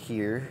questions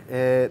here.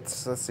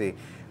 Let's see.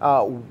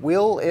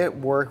 Will it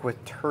work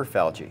with turf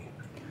algae?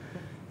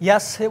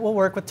 Yes, it will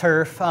work with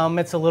turf.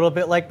 It's a little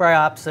bit like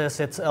Bryopsis.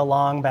 It's a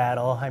long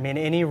battle. I mean,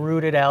 any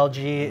rooted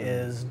algae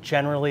is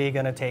generally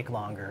going to take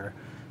longer.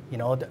 You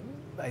know,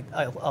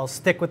 I'll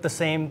stick with the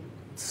same,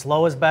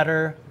 slow is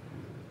better,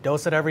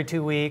 dose it every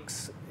 2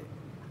 weeks.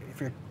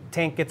 If your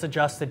tank gets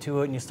adjusted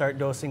to it and you start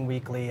dosing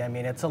weekly, I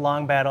mean, it's a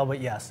long battle, but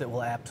yes, it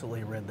will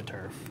absolutely rid the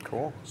turf.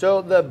 Cool.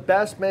 So the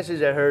best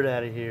message I heard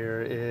out of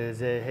here is,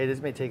 hey,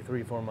 this may take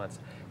 3-4 months.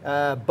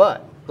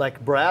 But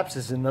like Bryopsis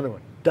is another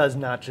one. Does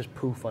not just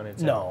poof on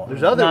its own.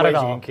 There's other ways you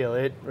can kill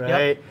it,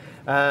 right?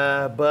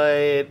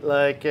 But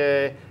like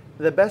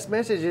the best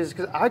message is,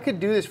 because I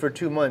could do this for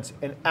 2 months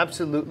and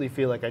absolutely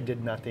feel like I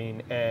did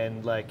nothing,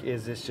 and like,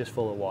 is this just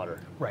full of water?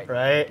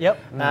 Right?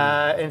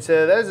 And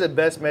so that is the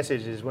best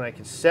message, is when I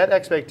can set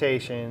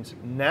expectations.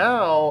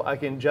 Now I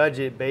can judge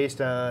it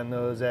based on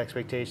those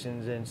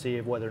expectations and see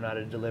if whether or not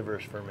it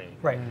delivers for me.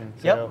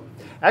 So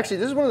actually,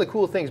 this is one of the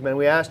cool things, man.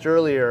 We asked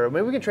earlier,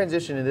 maybe we can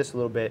transition to this a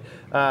little bit.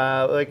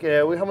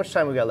 How much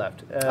time we got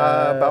left?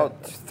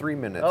 About 3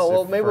 minutes. Oh,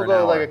 well, maybe we'll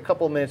go like a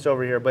couple minutes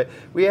over here. But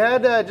we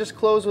had just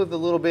close with a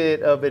little bit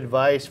of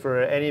advice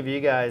for any of you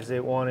guys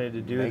that wanted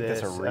to do this. Make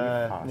this a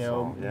reef hustle. You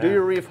know, do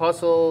your reef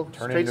hustle,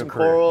 trade some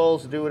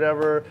corals, do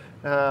whatever,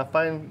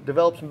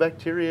 develop some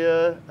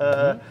bacteria.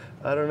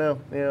 I don't know,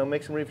 you know,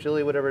 make some reef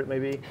chili, whatever it may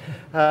be.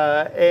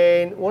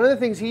 And one of the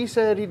things he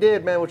said he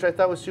did, man, which I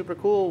thought was super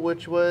cool,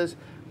 which was,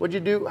 what'd you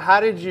do? How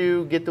did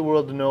you get the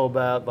world to know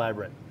about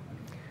Vibrant?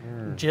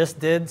 Just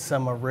did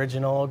some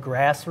original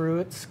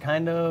grassroots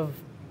kind of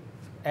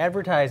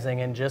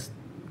advertising and just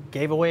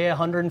gave away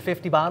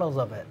 150 bottles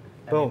of it.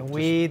 Boom. I mean,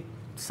 we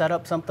set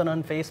up something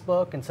on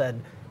Facebook and said,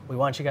 we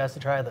want you guys to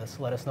try this.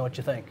 Let us know what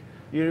you think.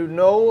 You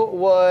know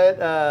what,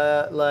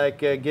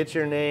 gets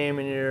your name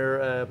and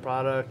your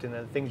product and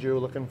the things you're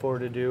looking forward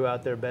to do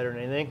out there better than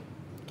anything?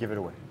 Give it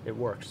away. It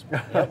works.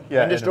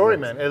 End of story,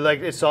 man.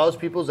 It solves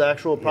people's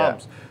actual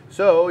problems.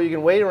 So you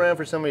can wait around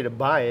for somebody to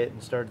buy it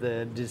and start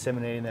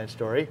disseminating that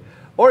story.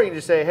 Or you can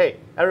just say, hey,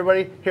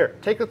 everybody, here,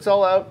 take this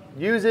all out,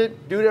 use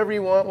it, do whatever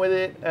you want with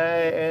it,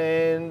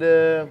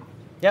 and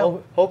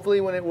hopefully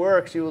when it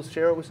works, you will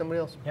share it with somebody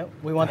else.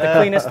 We want the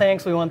cleanest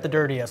tanks, we want the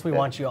dirtiest. We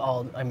want you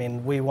all, I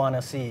mean, we want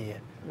to see,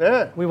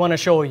 we want to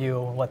show you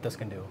what this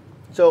can do.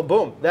 So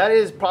boom, that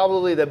is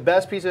probably the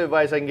best piece of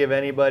advice I can give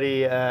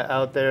anybody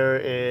out there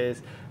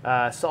is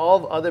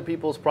solve other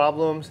people's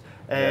problems.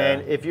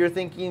 And if you're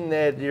thinking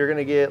that you're going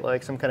to get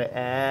like some kind of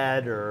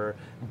ad or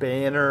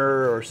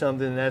banner or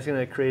something that's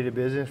going to create a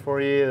business for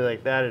you,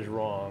 like that is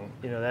wrong.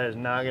 You know, that is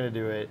not going to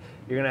do it.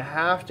 You're going to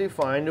have to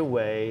find a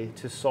way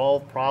to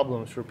solve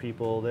problems for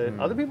people that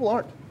other people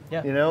aren't.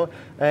 You know,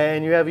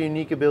 and you have a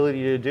unique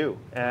ability to do.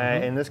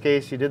 In this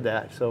case, you did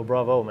that. So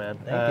bravo, man.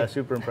 Thank you.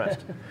 Super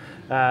impressed.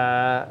 All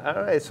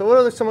right. So what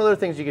are some other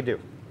things you could do?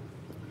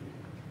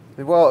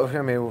 Well,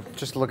 I mean,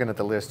 just looking at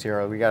the list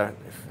here, we got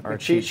our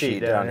cheat sheet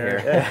down here.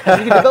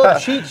 You can develop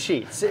cheat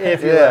sheets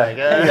if you like.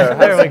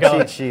 There we go.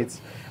 Cheat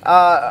sheets.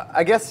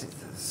 I guess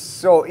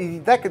so.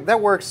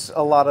 That works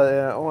a lot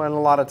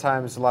of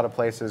times, a lot of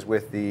places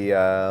with the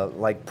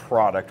like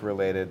product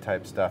related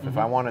type stuff. If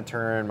I want to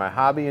turn my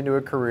hobby into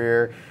a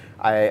career,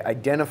 I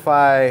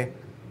identify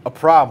a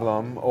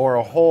problem or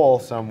a hole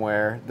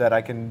somewhere that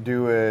I can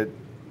do it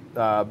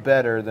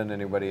better than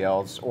anybody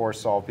else or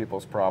solve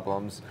people's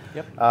problems.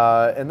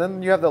 And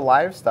then you have the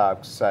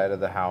livestock side of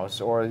the house,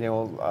 or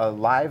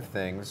live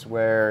things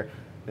where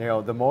You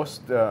know, the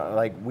most,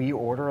 like, we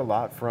order a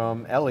lot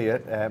from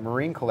Elliot at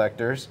Marine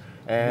Collectors,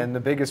 and the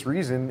biggest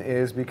reason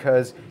is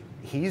because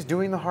he's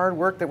doing the hard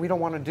work that we don't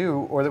want to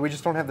do, or that we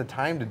just don't have the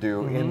time to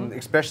do,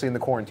 especially in the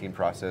quarantine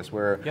process,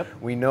 where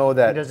we know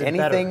that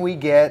anything we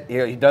get,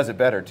 he does it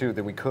better too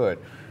than we could.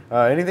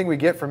 Anything we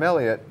get from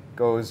Elliot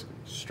goes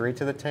straight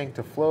to the tank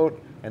to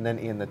float, and then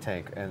in the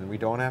tank, and we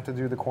don't have to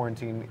do the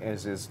quarantine.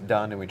 Is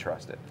done, and we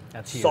trust it.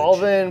 That's huge.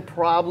 Solving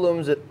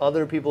problems that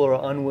other people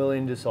are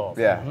unwilling to solve.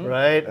 Yeah.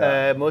 Right.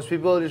 Yeah. Most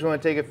people just want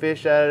to take a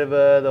fish out of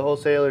the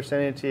wholesaler,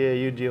 send it to you,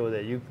 you deal with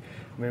it.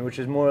 I mean, which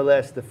is more or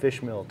less the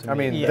fish mill to me. I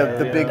mean,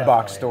 the big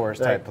box stores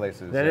type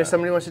places. Then if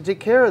somebody wants to take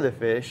care of the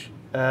fish,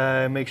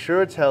 make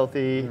sure it's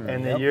healthy,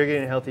 and that you're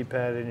getting a healthy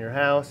pet in your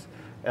house,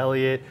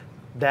 Elliot,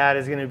 that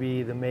is going to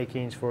be the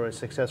makings for a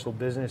successful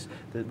business.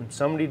 That when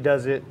somebody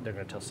does it, they're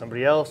going to tell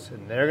somebody else,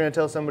 and they're going to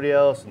tell somebody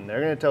else, and they're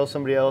going to tell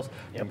somebody else.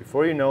 And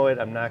before you know it,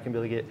 I'm not going to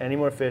be able to get any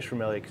more fish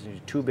from Elliot because he's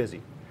too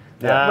busy.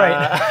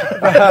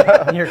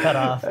 Right. You're cut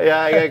off. Yeah,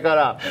 I got cut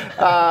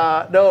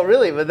off. No,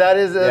 really, but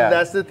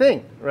that's the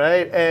thing,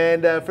 right?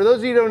 And for those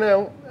of you who don't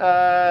know,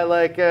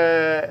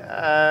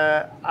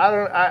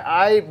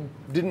 I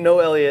didn't know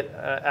Elliot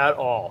at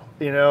all,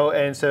 you know,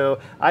 and so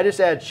I just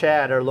had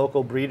Chad, our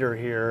local breeder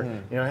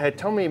here, you know, had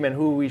told me, man,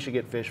 who we should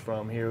get fish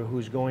from here,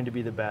 who's going to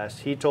be the best.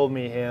 He told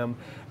me him,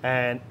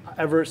 and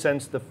ever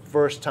since the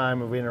first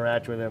time of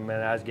interacting with him,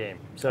 man, I was game.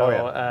 So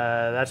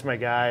that's my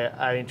guy.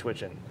 I ain't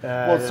twitching.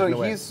 Well, so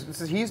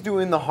he's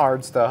doing the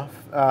hard stuff,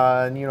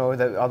 you know,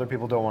 that other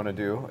people don't want to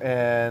do,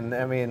 and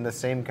I mean the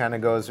same kind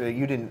of goes.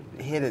 You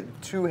didn't hit it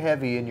too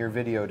heavy in your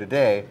video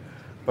today,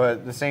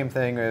 but the same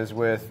thing is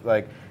with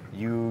like.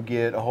 You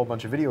get a whole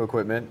bunch of video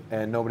equipment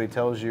and nobody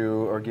tells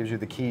you or gives you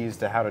the keys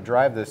to how to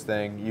drive this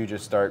thing. You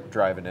just start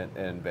driving it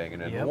and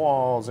banging it in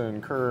walls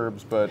and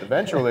curbs. But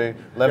eventually,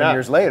 11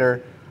 years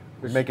later,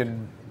 we're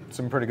making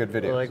some pretty good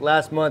videos. Well, like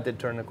last month, it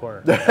turned the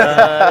corner.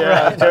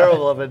 Yeah, it was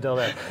terrible up until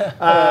then.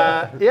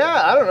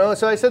 Yeah, I don't know.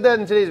 So I said that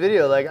in today's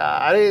video. Like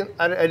I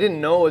didn't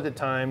know at the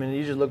time, and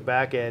you just look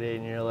back at it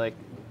and you're like,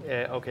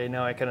 okay,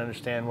 now I can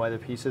understand why the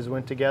pieces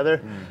went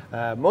together.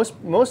 Most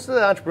of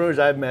the entrepreneurs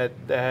I've met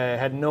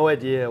had no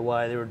idea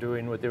why they were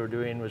doing what they were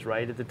doing was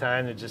right at the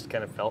time. It just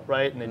kind of felt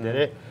right, and they did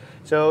it.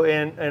 So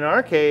in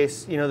our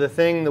case, you know,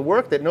 the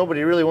work that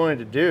nobody really wanted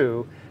to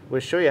do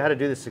was show you how to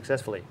do this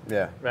successfully.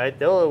 Yeah. Right?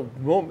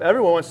 Everyone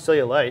wants to sell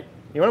you a light.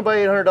 You want to buy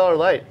an $800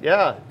 light?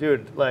 Yeah,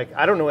 dude, like,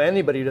 I don't know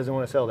anybody who doesn't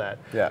want to sell that,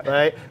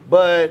 right?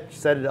 But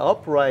set it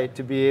up right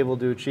to be able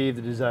to achieve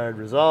the desired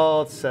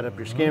results, set up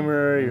your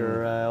skimmer,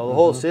 your the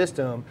whole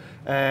system,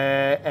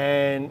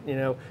 and, you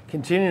know,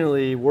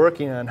 continually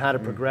working on how to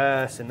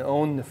progress and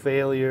own the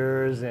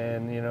failures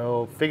and, you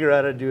know, figure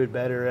out how to do it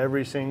better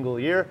every single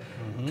year.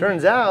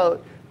 Turns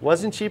out,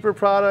 wasn't cheaper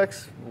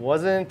products,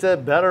 wasn't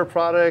better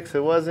products,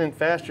 it wasn't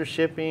faster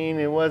shipping,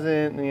 it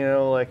wasn't, you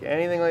know, like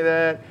anything like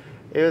that.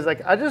 It was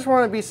like, I just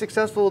want to be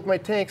successful with my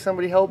tank,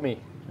 somebody help me.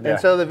 And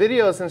so the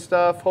videos and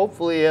stuff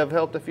hopefully have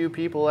helped a few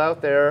people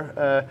out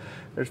there.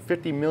 There's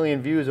 50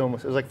 million views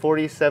almost. It was like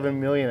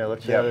 47 million I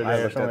looked the other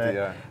day or something.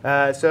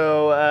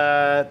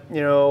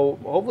 You know,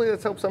 hopefully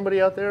that's helped somebody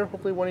out there.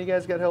 Hopefully one of you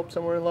guys got help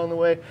somewhere along the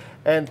way.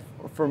 And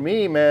for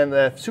me, man,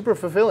 that's super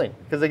fulfilling.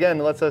 Because again,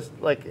 it lets us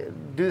like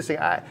do this thing.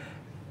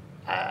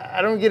 I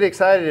don't get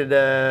excited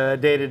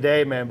day to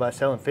day, man, by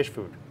selling fish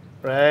food.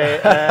 Right,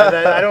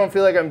 I don't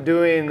feel like I'm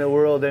doing the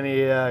world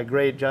any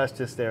great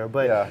justice there.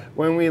 But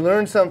when we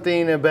learn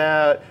something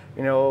about,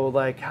 you know,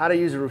 like how to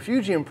use a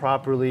refugium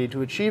properly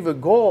to achieve a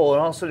goal,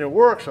 and all of a sudden it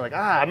works, I'm like,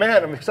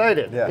 man, I'm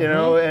excited. You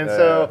know, and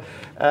so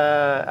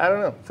I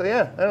don't know. So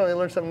I don't know. I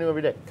learn something new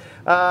every day.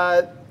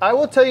 I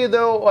will tell you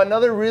though,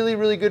 another really,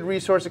 really good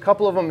resource. A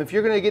couple of them. If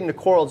you're going to get into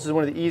coral, this is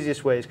one of the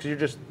easiest ways because you're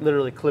just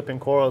literally clipping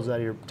corals out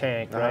of your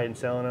tank, right, and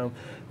selling them.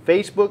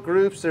 Facebook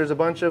groups, there's a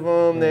bunch of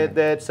them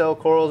that sell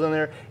corals on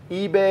there.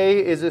 eBay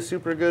is a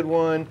super good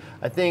one.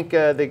 I think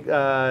David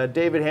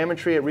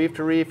Hammontree at Reef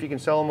to Reef, you can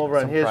sell them over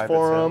on his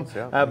forum.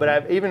 But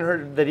I've even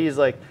heard that he's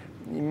like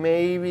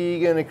maybe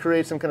going to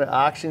create some kind of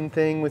auction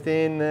thing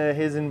within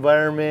his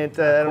environment.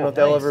 I don't know if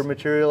that'll ever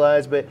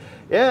materialize, but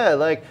yeah,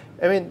 like,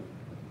 I mean,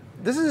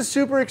 this is a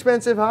super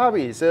expensive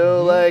hobby.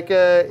 So like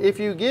if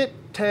you get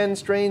 10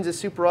 strains of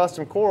super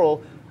awesome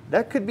coral,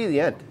 that could be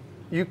the end.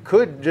 You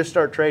could just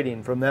start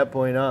trading from that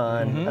point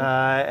on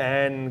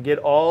and get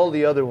all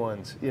the other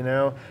ones, you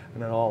know,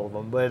 not all of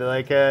them, but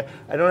like I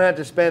don't have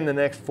to spend the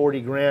next 40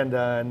 grand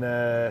on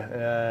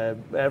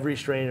every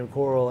strain of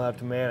coral out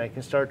to man. I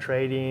can start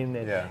trading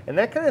and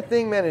that kind of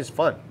thing, man, is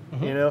fun.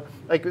 You know,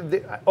 like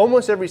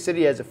almost every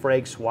city has a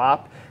frag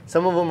swap.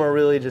 Some of them are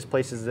really just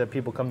places that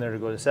people come there to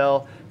go to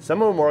sell.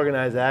 Some of them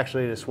organize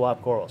actually to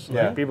swap corals.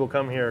 Like people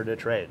come here to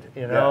trade,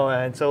 you know,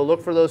 and so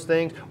look for those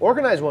things.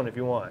 Organize one if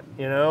you want,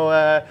 you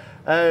know.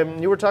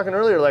 You were talking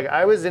earlier, like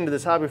I was into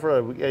this hobby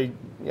for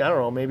I don't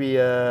know, maybe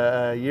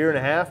a year and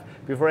a half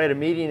before I had a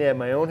meeting at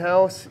my own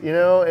house. You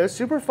know, it was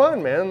super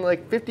fun, man.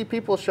 Like 50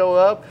 people show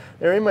up.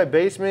 They're in my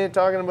basement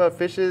talking about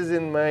fishes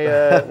in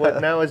my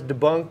what now is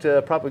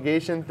debunked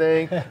propagation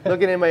thing.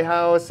 Looking in my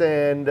house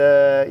and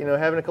you know,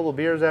 having a couple of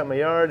beers out in my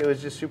yard. It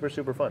was just super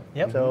super fun.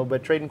 Yep. So,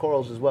 but trading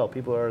corals as well.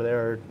 People are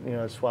there, you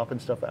know, swapping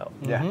stuff out.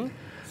 Yeah.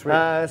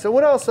 So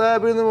what else? But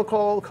then we'll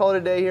call it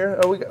a day here.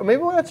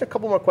 Maybe we'll answer a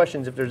couple more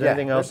questions if there's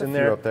anything else in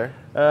there. Up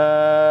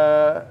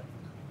there.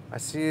 I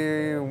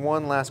see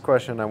one last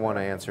question I want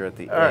to answer at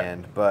the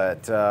end,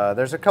 but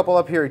there's a couple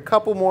up here. A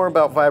couple more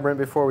about Vibrant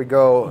before we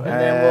go. And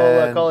then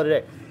we'll call it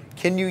a day.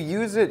 Can you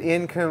use it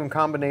in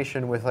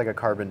combination with like a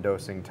carbon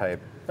dosing type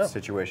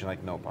situation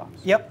like NoPops?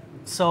 Yep.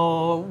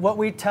 So what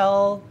we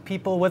tell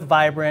people with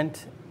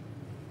Vibrant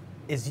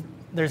is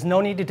there's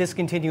no need to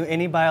discontinue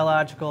any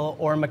biological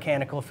or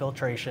mechanical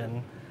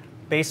filtration.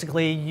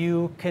 Basically,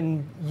 you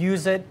can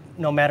use it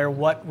no matter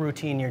what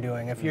routine you're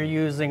doing. If you're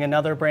using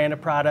another brand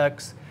of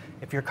products,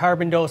 if you're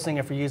carbon dosing,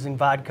 if you're using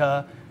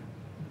vodka,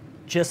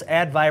 just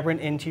add Vibrant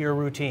into your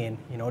routine.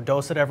 You know,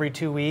 dose it every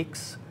 2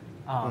 weeks.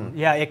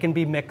 Yeah, it can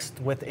be mixed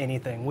with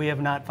anything. We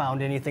have not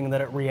found anything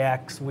that it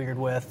reacts weird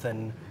with,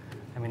 and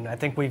I mean, I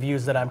think we've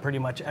used it on pretty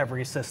much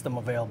every system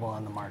available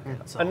on the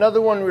market. So.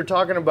 Another one we were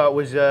talking about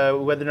was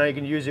whether or not you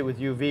can use it with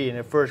UV, and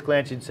at first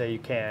glance you'd say you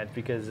can't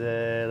because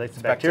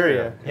it's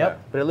bacteria.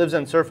 Yep. But it lives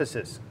on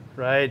surfaces,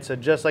 right? So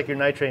just like your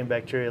nitrate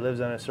bacteria lives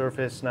on a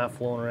surface, not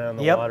flowing around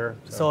the water.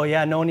 So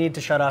yeah, no need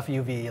to shut off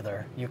UV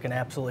either. You can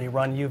absolutely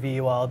run UV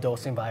while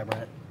dosing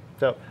Vibrant.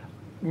 So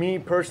me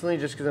personally,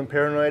 just because I'm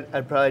paranoid,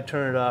 I'd probably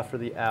turn it off for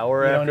the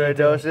hour after I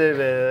dose it.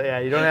 But yeah,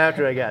 you don't have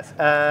to, I guess.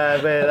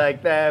 But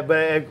like that, but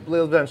it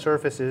lives on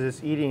surfaces.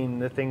 It's eating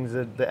the things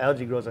that the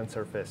algae grows on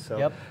surface.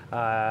 So,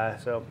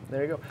 so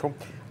there you go. Cool.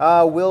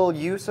 Will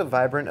use of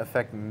Vibrant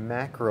affect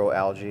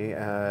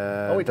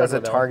macroalgae? Does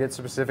it target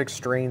specific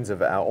strains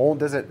of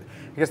algae? Does it?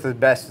 I guess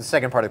the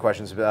second part of the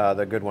question is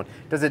the good one.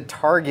 Does it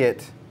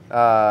target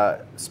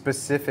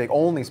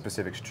only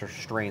specific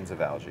strains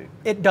of algae?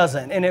 It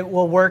doesn't, and it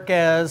will work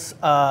as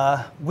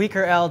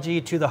weaker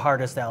algae to the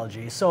hardest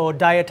algae. So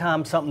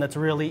diatom, something that's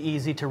really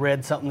easy to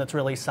rid, something that's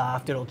really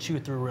soft, it'll chew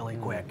through really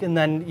quick. And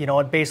then, you know,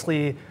 it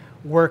basically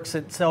works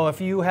it. So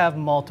if you have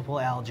multiple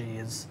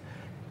algae,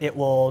 it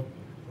will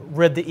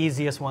rid the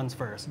easiest ones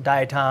first.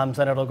 Diatoms,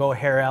 then it'll go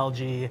hair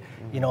algae,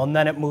 you know, and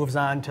then it moves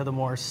on to the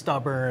more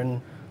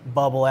stubborn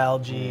bubble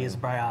algae,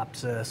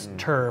 bryopsis,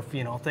 turf,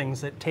 you know,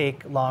 things that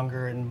take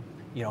longer and,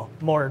 you know,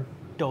 more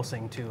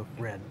dosing to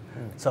rid.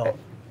 So.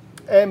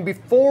 And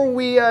before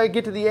we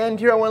get to the end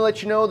here, I want to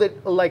let you know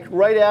that like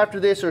right after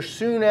this or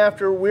soon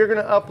after, we're going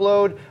to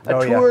upload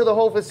a tour of the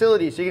whole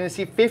facility. So you're going to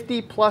see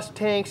 50 plus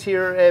tanks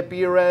here at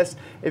BRS.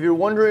 If you're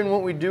wondering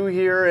what we do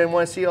here and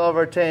want to see all of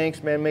our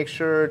tanks, man, make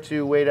sure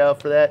to wait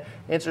out for that.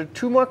 Answer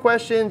 2 more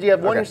questions. You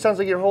have one that sounds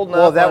like you're holding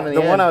out on the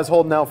one I was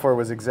holding out for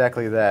was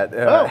exactly that.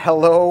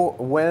 Hello,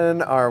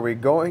 when are we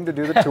going to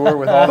do the tour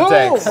with all the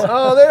tanks?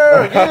 Oh,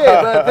 there,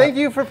 good. Thank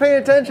you for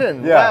paying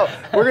attention. Yeah. Wow,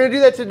 we're going to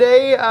do that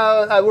today.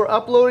 We're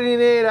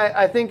uploading it.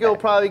 I think it'll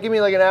probably give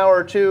me like an hour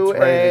or two. It's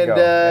ready to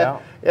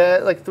go.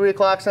 Like 3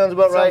 o'clock sounds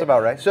about right. Sounds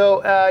about right.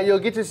 So you'll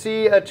get to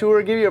see a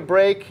tour, give you a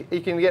break. You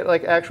can get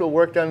like actual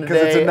work done today.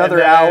 Because it's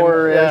another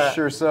hour-ish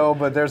or so,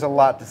 but there's a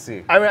lot to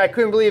see. I mean, I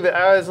couldn't believe it.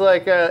 I was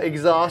like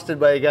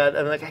exhausted by it.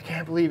 I'm like, I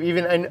can't believe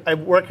I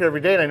work here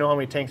every day and I know how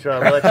many tanks are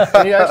on. But like,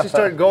 when you actually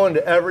start going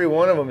to every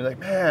one of them, you're like,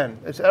 man,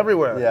 it's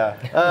everywhere.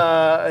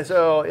 Yeah.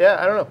 So yeah,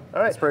 I don't know.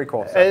 All right. It's pretty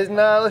cool. And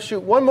let's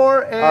shoot one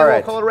more and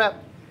we'll call it a wrap.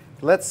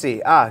 Let's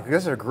see.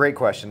 This is a great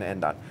question to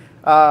end on.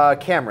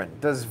 Cameron,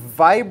 does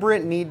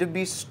Vibrant need to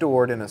be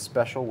stored in a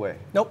special way?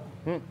 Nope.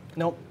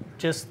 Nope.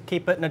 Just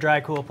keep it in a dry,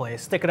 cool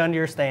place. Stick it under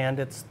your stand.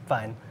 It's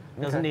fine.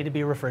 Doesn't need to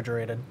be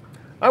refrigerated.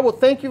 All right, well,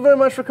 thank you very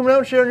much for coming out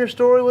and sharing your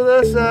story with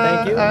us.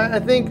 Thank you. I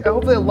think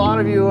hopefully a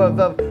lot of you have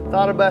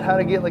thought about how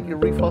to get like your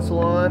reef hustle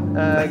on,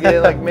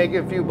 make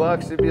a few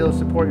bucks to be able to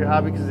support your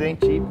hobby because it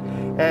ain't cheap.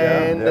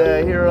 And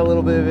hear a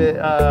little bit of it,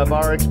 of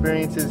our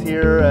experiences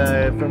here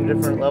from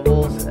different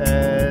levels.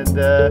 And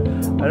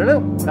I don't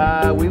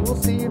know, we will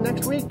see you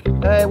next week.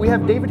 We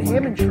have David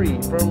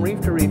Hammondtree from Reef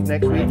to Reef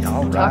next week.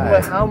 Talking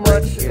about how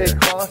much it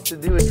costs to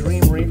do a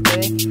dream reef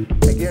tank.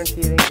 I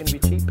guarantee it ain't going to be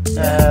cheap,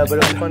 but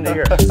it'll be fun to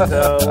hear.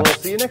 So we'll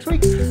see you next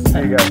week.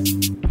 There you go.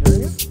 There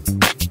you go.